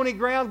was stony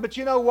ground, but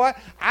you know what?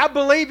 I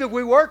believe if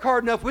we work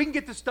hard enough, we can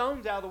get the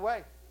stones out of the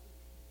way.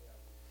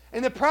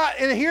 And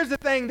here's the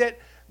thing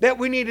that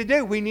we need to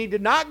do. We need to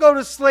not go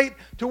to sleep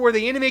to where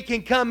the enemy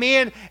can come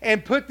in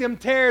and put them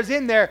tares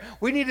in there.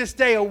 We need to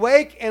stay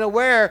awake and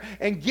aware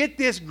and get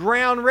this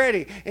ground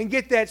ready and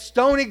get that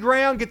stony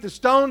ground, get the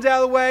stones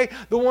out of the way,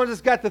 the ones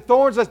that's got the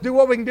thorns. Let's do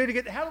what we can do to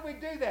get. How do we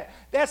do that?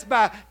 That's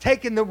by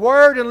taking the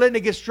Word and letting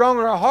it get strong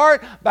in our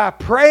heart, by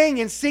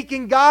praying and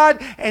seeking God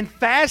and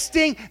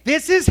fasting.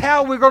 This is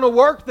how we're going to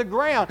work the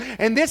ground.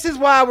 And this is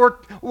why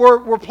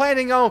we're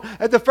planning on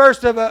at the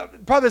first of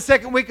probably the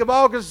second week of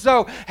August,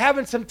 so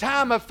having some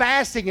time of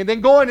fasting and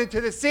then going into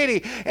the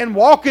city and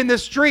walking the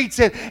streets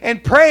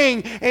and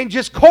praying and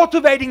just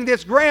cultivating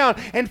this ground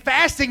and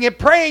fasting and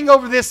praying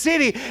over this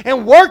city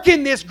and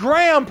working this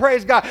ground,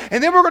 praise God.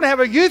 And then we're going to have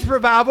a youth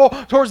revival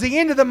towards the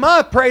end of the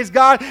month, praise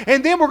God.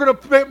 And then we're going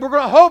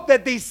to hope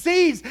that these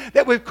seeds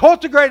that we've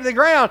cultivated the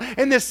ground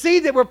and the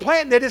seed that we're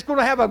planting, that it's going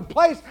to have a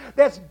place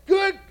that's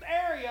good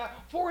area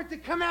for it to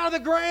come out of the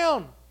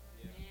ground.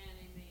 Yeah.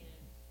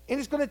 And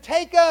it's going to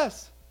take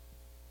us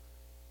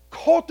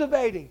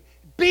cultivating,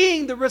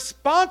 being the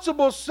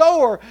responsible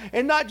sower,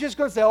 and not just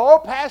going to say, oh,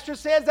 pastor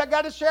says I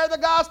got to share the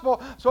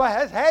gospel, so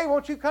hey,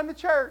 won't you come to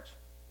church?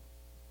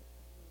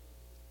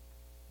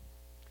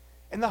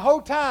 And the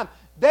whole time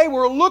they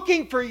were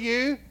looking for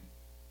you,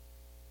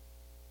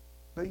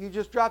 but you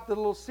just dropped the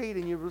little seed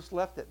and you just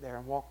left it there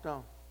and walked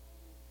on.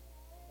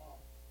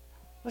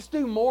 Let's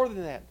do more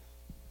than that.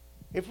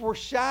 If we're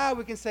shy,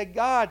 we can say,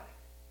 God,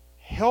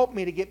 help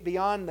me to get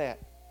beyond that.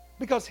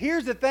 Because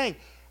here's the thing.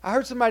 I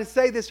heard somebody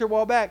say this here a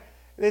while back.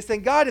 They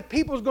said, God, if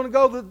people's going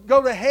to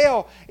go to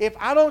hell, if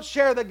I don't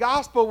share the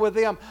gospel with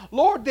them,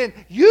 Lord, then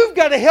you've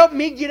got to help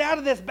me get out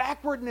of this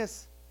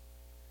backwardness.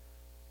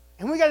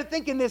 And we got to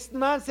think in this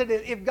mindset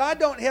that if God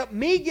don't help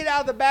me get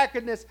out of the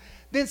backwardness,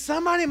 then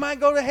somebody might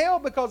go to hell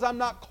because I'm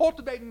not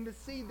cultivating the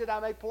seed that I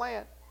may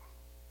plant.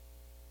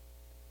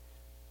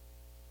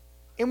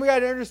 And we got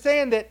to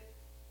understand that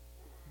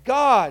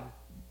God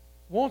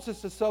wants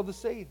us to sow the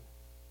seed.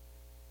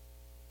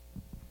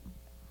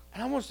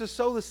 And I want us to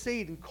sow the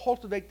seed and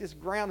cultivate this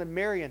ground in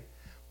Marion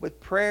with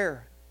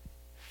prayer,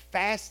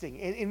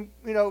 fasting. And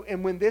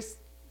when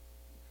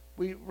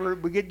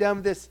we get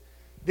done with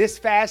this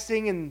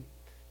fasting and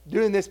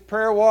doing this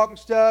prayer walk and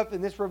stuff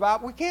and this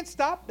revival, we can't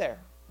stop there.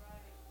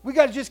 We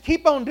got to just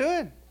keep on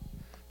doing.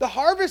 The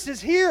harvest is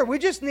here. We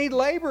just need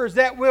laborers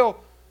that will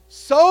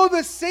sow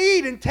the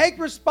seed and take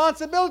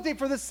responsibility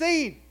for the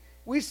seed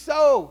we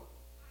sow,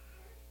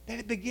 that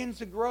it begins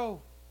to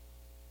grow.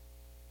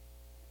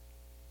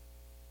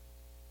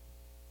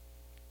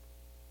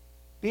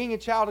 Being a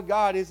child of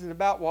God isn't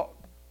about what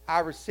I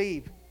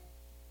receive.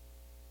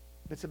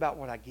 It's about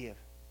what I give.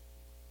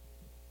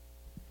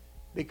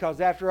 Because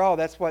after all,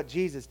 that's what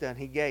Jesus done.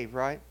 He gave,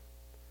 right?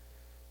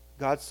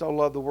 God so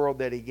loved the world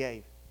that He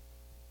gave.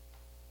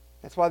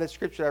 That's why the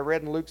scripture I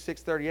read in Luke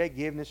 6:38,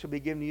 give and it shall be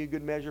given to you,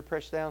 good measure,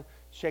 pressed down,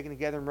 shaken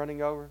together and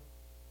running over.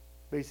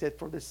 But He said,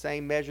 for the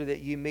same measure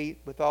that you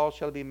meet withal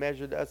shall it be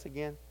measured to us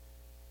again.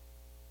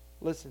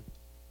 Listen.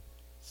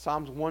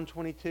 Psalms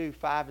 122,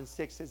 5 and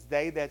 6 says,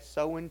 they that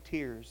sow in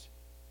tears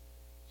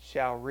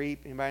shall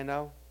reap, anybody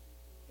know?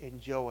 In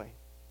joy.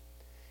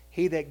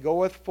 He that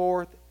goeth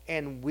forth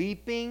and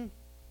weeping,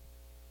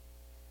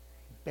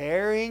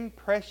 bearing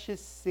precious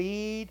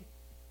seed,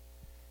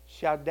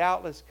 shall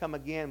doubtless come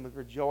again with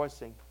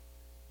rejoicing,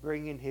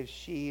 bringing his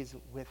sheaves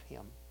with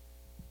him.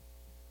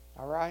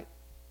 All right?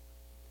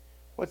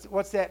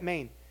 What's that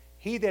mean?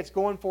 He that's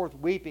going forth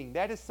weeping,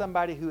 that is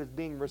somebody who is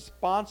being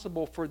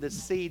responsible for the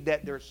seed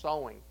that they're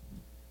sowing.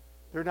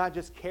 They're not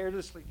just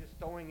carelessly just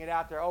throwing it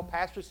out there. Oh,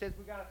 pastor says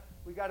we got to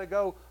we got to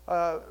go,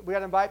 we got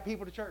to invite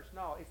people to church.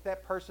 No, it's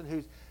that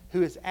person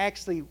who is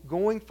actually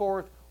going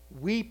forth,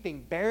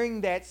 weeping,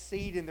 bearing that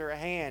seed in their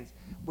hands.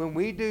 When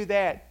we do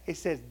that, it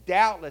says,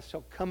 doubtless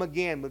shall come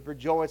again with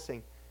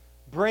rejoicing,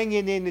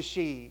 bringing in the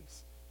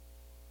sheaves.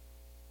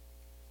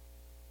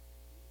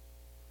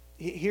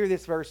 Hear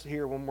this verse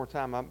here one more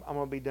time. I'm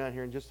going to be done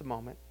here in just a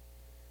moment.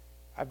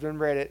 I've done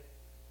read it.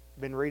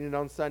 Been reading it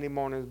on Sunday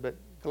mornings, but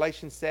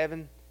Galatians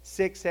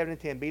 6, 7, and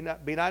 10. Be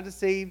not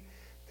deceived.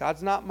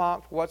 God's not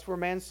mocked. Whatsoever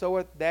man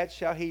soweth, that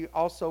shall he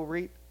also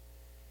reap.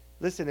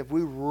 Listen, if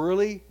we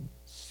really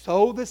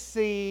sow the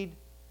seed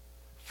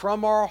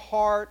from our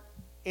heart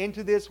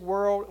into this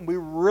world, and we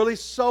really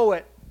sow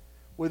it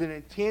with an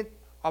intent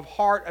of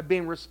heart of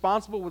being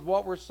responsible with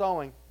what we're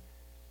sowing,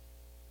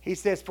 he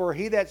says, for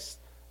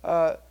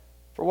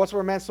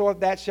whatsoever man soweth,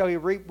 that shall he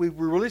reap. We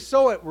really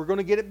sow it, we're going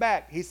to get it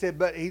back. He said,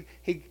 but he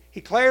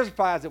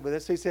clarifies it with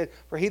us. He said,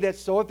 for he that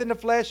soweth in the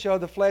flesh shall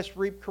the flesh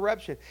reap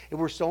corruption. If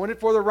we're sowing it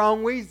for the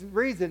wrong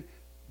reason,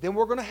 then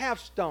we're going to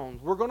have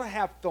stones. We're going to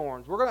have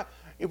thorns.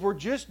 If we're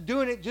just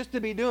doing it just to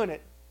be doing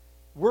it,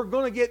 we're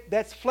going to get,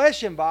 that's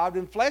flesh involved,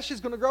 and flesh is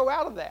going to grow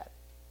out of that.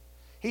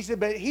 He said,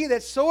 but he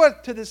that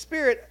soweth to the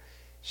Spirit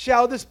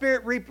shall the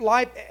Spirit reap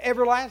life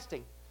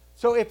everlasting.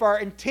 So if our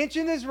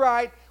intention is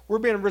right, we're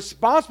being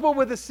responsible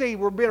with the seed,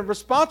 we're being a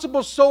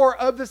responsible sower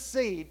of the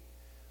seed,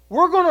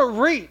 we're going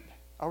to reap,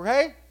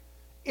 okay?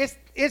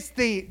 It's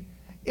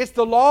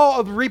the law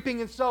of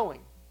reaping and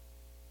sowing.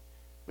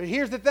 But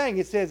here's the thing,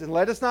 it says, and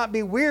let us not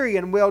be weary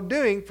in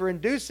well-doing, for in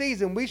due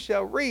season we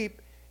shall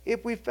reap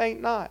if we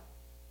faint not.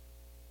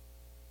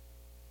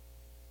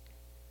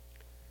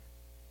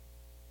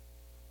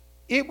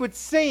 It would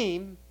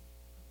seem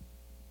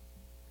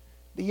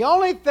the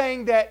only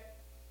thing that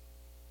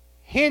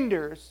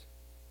hinders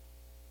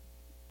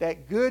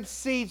that good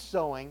seed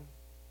sowing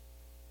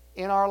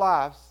in our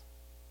lives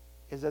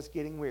is us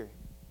getting weary.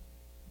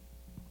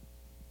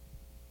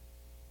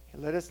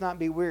 And let us not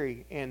be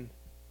weary in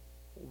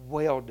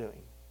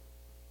well-doing.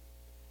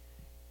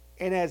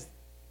 And as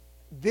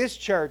this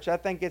church, I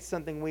think it's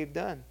something we've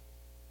done.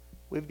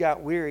 We've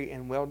got weary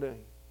in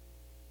well-doing.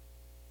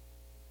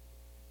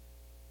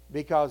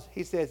 Because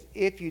he says,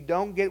 if you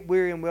don't get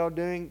weary in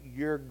well-doing,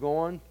 you're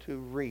going to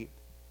reap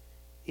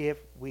if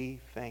we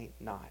faint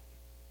not.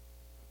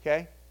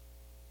 Okay?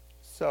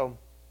 So,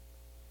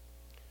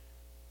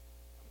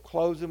 I'm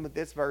closing with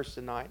this verse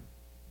tonight.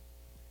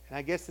 And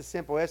I guess the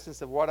simple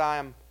essence of what I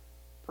am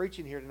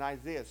preaching here tonight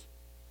is this.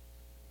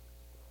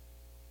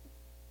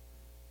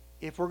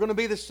 If we're going to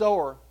be the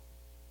sower,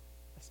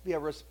 let's be a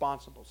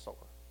responsible sower.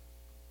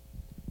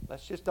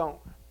 Let's just don't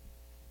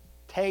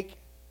take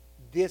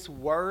this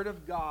word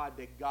of God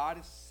that God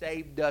has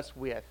saved us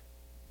with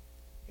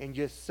and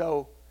just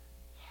so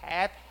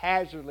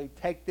haphazardly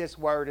take this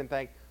word and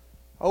think,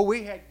 oh,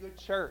 we had good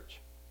church.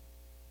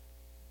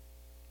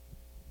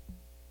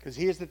 Because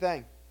here's the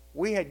thing.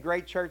 We had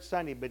great church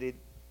Sunday, but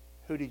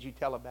who did you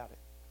tell about it?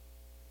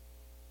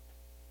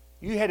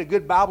 You had a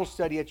good Bible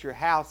study at your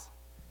house.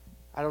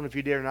 I don't know if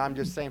you did or not. I'm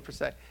just saying for a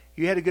sec.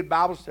 You had a good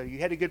Bible study. You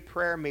had a good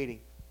prayer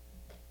meeting.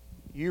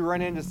 You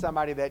run into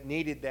somebody that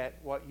needed that.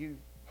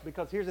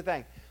 Because here's the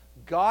thing.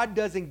 God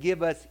doesn't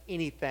give us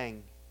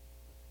anything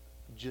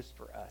just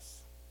for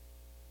us.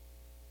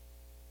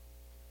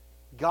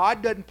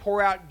 God doesn't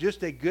pour out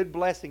just a good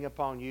blessing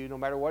upon you, no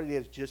matter what it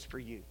is, just for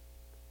you.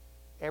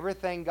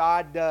 Everything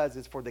God does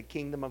is for the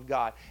kingdom of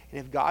God. And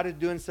if God is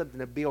doing something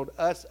to build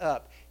us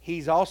up,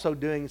 He's also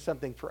doing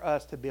something for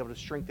us to be able to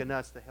strengthen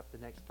us to help the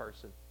next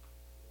person.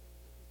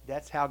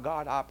 That's how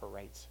God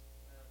operates.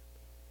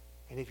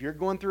 And if you're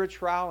going through a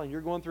trial and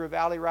you're going through a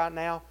valley right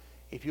now,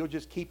 if you'll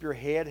just keep your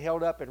head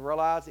held up and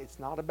realize it's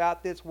not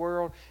about this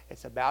world,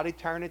 it's about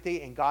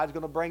eternity, and God's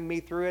going to bring me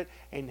through it,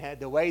 and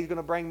the way He's going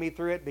to bring me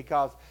through it,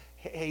 because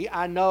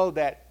I know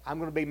that I'm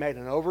going to be made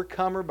an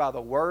overcomer by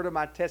the word of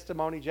my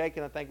testimony. Jake,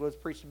 and I think was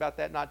preached about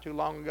that not too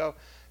long ago.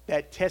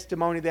 That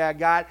testimony that I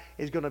got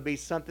is going to be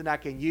something I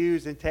can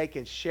use and take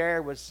and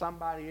share with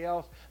somebody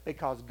else,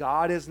 because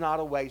God is not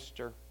a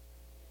waster.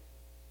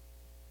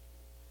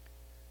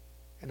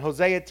 And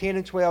Hosea 10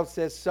 and 12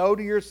 says, sow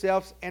to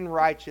yourselves in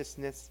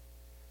righteousness,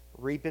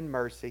 reap in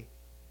mercy.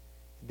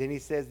 Then he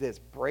says this,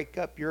 break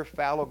up your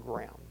fallow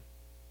ground.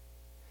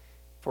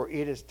 For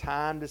it is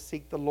time to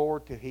seek the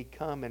Lord till He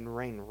come and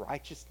rain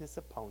righteousness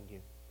upon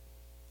you.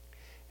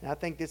 And I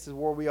think this is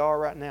where we are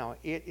right now.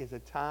 It is a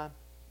time.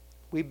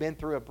 We've been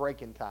through a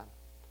breaking time.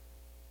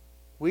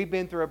 We've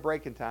been through a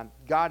breaking time.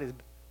 God is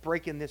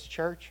breaking this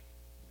church.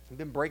 He's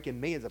been breaking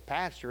me as a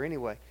pastor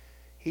anyway.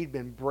 He's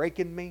been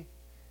breaking me.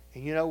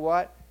 And you know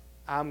what?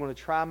 I'm going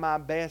to try my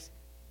best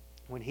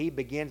when He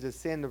begins to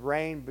send the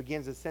rain,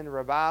 begins to send the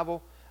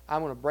revival.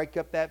 I'm going to break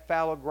up that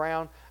fallow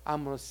ground.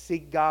 I'm going to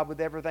seek God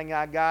with everything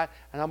I got.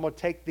 And I'm going to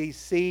take these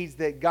seeds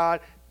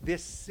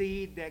this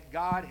seed that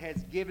God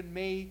has given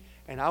me,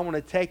 and I want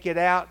to take it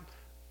out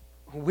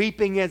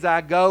weeping as I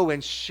go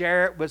and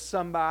share it with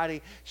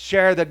somebody,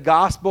 share the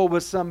gospel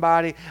with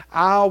somebody.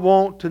 I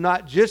want to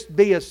not just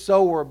be a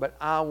sower, but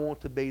I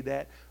want to be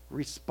that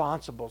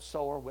responsible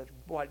sower with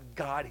what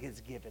God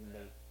has given me.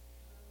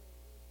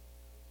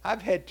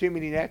 I've had too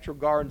many natural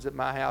gardens at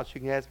my house.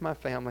 You can ask my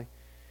family.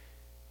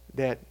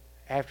 That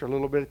after a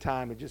little bit of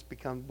time, it just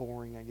becomes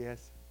boring, I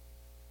guess.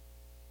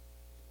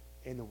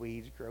 And the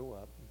weeds grow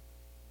up.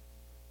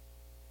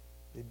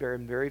 There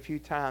been very few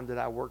times that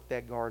I worked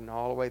that garden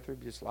all the way through.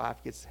 Just life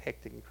gets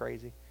hectic and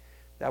crazy.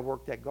 I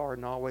worked that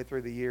garden all the way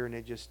through the year, and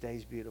it just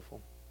stays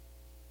beautiful.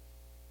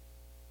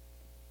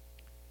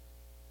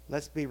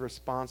 Let's be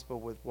responsible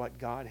with what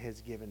God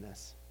has given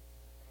us.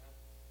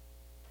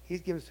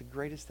 He's given us the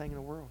greatest thing in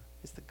the world.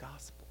 It's the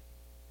gospel.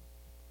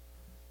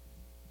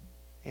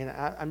 And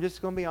I'm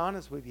just going to be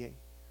honest with you.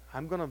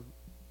 I'm going to,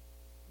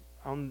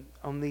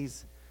 on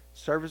these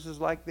services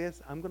like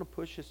this, I'm going to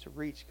push us to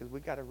reach, because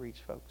we've got to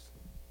reach folks.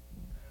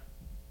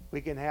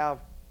 We can have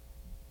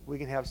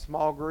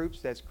small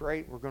groups. That's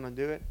great. We're going to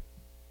do it.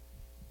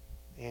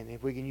 And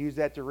if we can use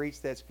that to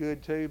reach, that's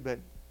good too. But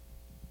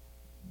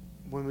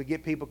when we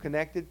get people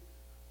connected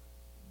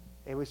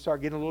and we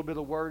start getting a little bit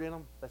of word in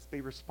them, let's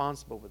be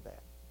responsible with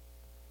that.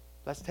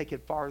 Let's take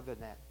it farther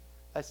than that.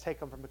 Let's take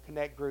them from a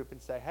connect group and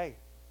say, hey,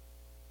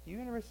 you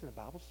interested in a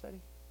Bible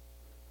study?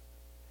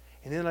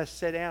 And then let's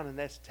sit down and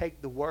let's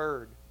take the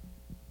word.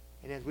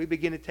 And as we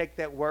begin to take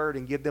that word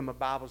and give them a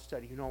Bible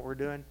study, you know what we're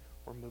doing?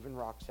 We're moving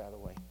rocks out of the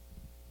way.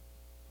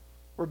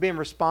 We're being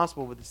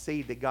responsible with the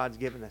seed that God's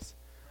given us.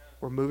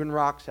 We're moving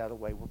rocks out of the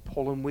way. We're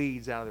pulling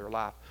weeds out of their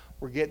life.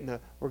 We're getting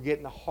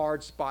the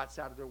hard spots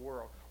out of their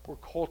world.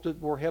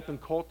 We're helping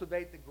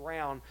cultivate the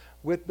ground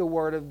with the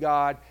Word of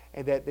God,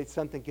 and that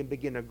something can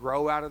begin to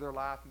grow out of their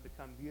life and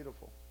become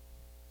beautiful.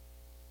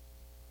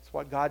 It's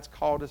what God's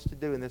called us to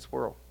do in this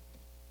world,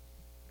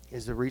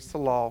 is to reach the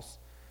lost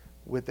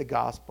with the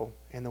gospel.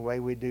 And the way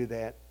we do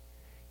that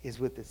is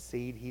with the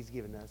seed He's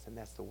given us, and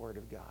that's the Word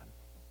of God.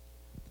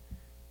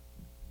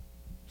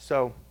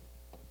 So,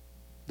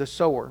 the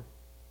sower.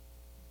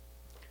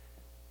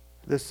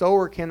 The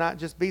sower cannot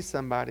just be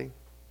somebody.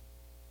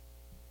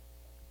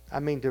 I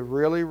mean, to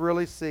really,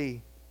 really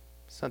see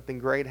something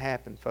great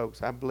happen,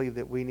 folks, I believe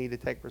that we need to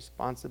take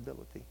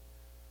responsibility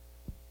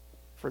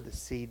for the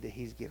seed that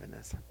He's given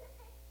us.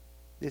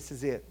 This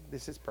is it.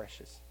 This is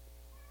precious.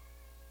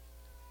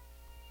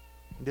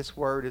 This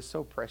Word is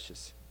so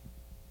precious.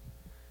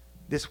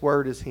 This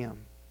Word is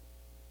Him.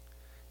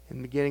 In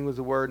the beginning was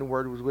the Word, and the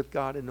Word was with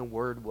God, and the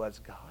Word was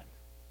God.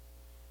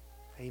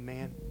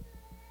 Amen.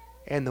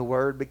 And the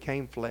Word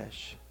became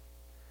flesh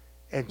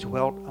and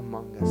dwelt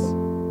among us.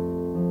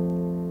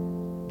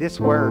 This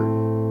Word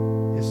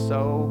is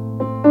so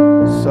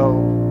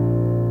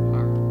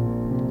powerful.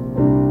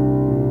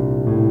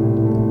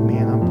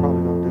 Man, I'm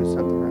probably going to do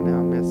something right now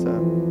and mess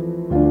up.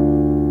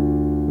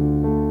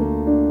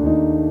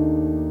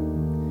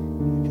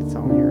 If it's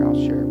on here, I'll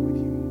share it with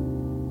you.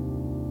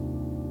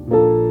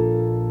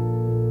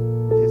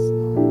 It's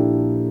not.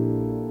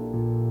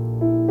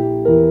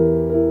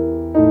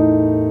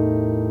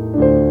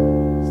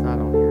 It's not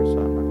on here, so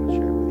I'm not going to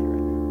share it with you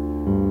right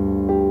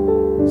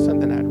now. It's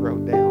something I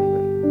wrote down,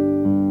 but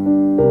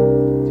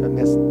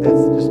so that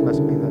just must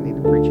mean I need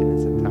to preach it in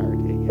its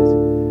entirety, I guess.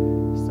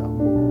 So,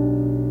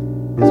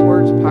 this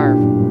word's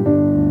powerful.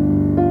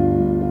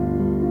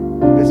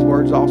 This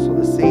word's also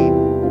the seed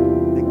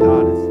that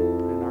God has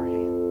put in our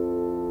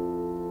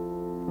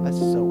hand. Let's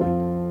sow it.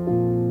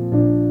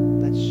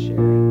 Let's share it.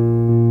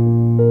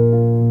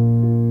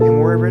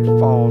 And wherever it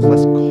falls,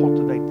 let's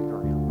cultivate the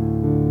ground.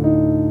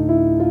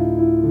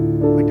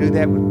 We do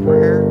that with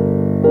prayer.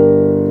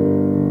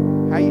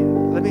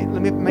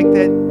 Let me make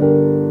that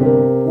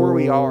where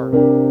we are.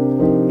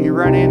 You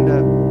run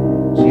into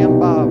Jim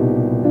Bob. I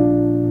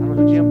don't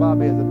know who Jim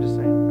Bob is, I'm just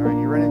saying. All right,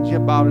 you run into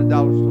Jim Bob at a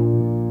dollar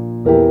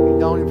store. You've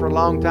known him for a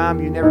long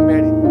time, you never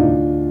met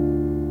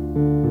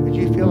him. But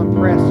you feel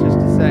impressed just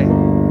to say,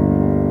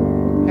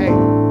 hey,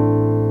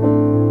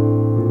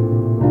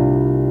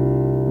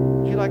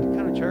 would you like to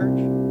come to church?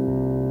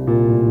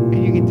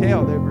 And you can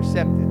tell they're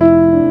receptive.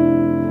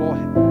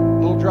 A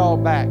little draw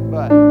back,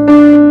 but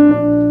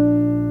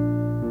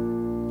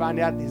find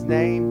out his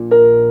name,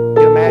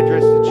 get him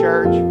address to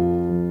church,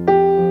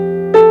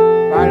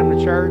 invite him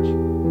to church.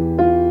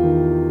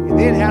 And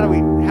then how do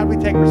we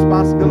take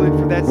responsibility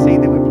for that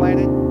seed that we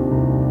planted?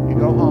 You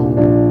go home.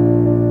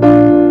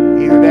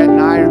 Either that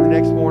night or the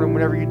next morning,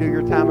 whenever you do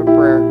your time of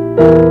prayer,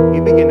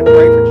 you begin to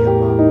pray for Jim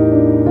Bob.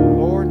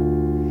 Lord,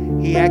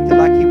 he acted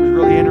like he was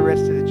really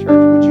interested in church.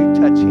 Would you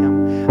touch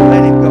him?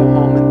 Let him go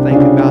home and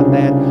think about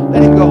that.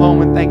 Let him go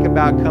home and think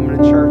about coming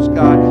to church,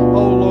 God.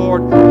 Oh,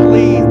 Lord,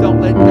 please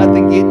don't let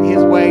nothing get in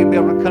his way and be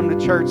able to come to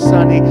church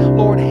Sunday.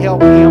 Lord,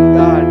 help him,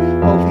 God.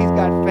 Oh, if he's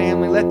got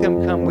family, let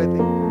them come with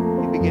him.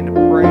 You begin to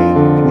pray.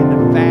 You begin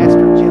to fast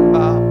for Jim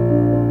Bob.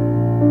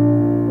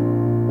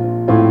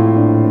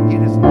 You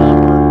get his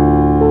number.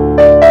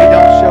 If he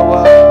don't show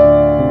up,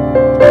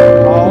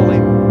 call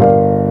him.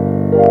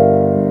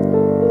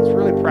 It's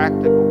really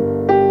practical.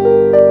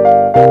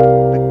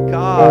 But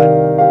God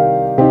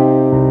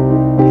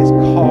has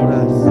called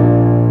us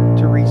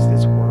to reach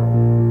this world.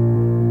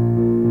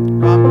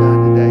 I'm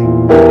done today.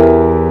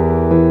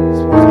 This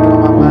is what's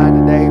on my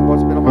mind today.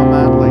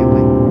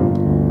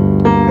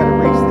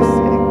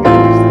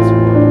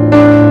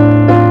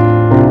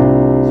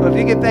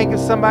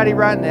 somebody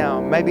right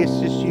now. Maybe it's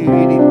just you.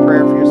 You need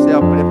prayer for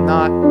yourself. But if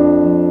not,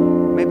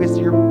 maybe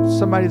it's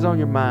somebody's on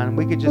your mind.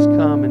 We could just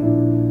come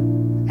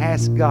and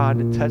ask God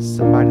to touch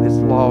somebody that's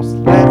lost.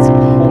 Let's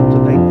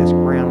cultivate this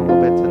ground a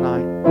little bit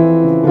tonight.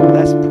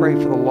 Let's pray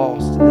for the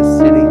lost in this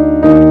city.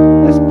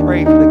 Let's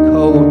pray for the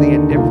cold, the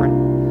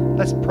indifferent.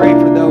 Let's pray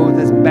for those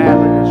that's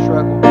battling and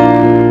struggling.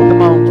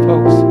 Come on,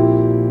 folks.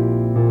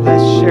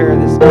 Let's share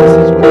this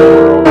message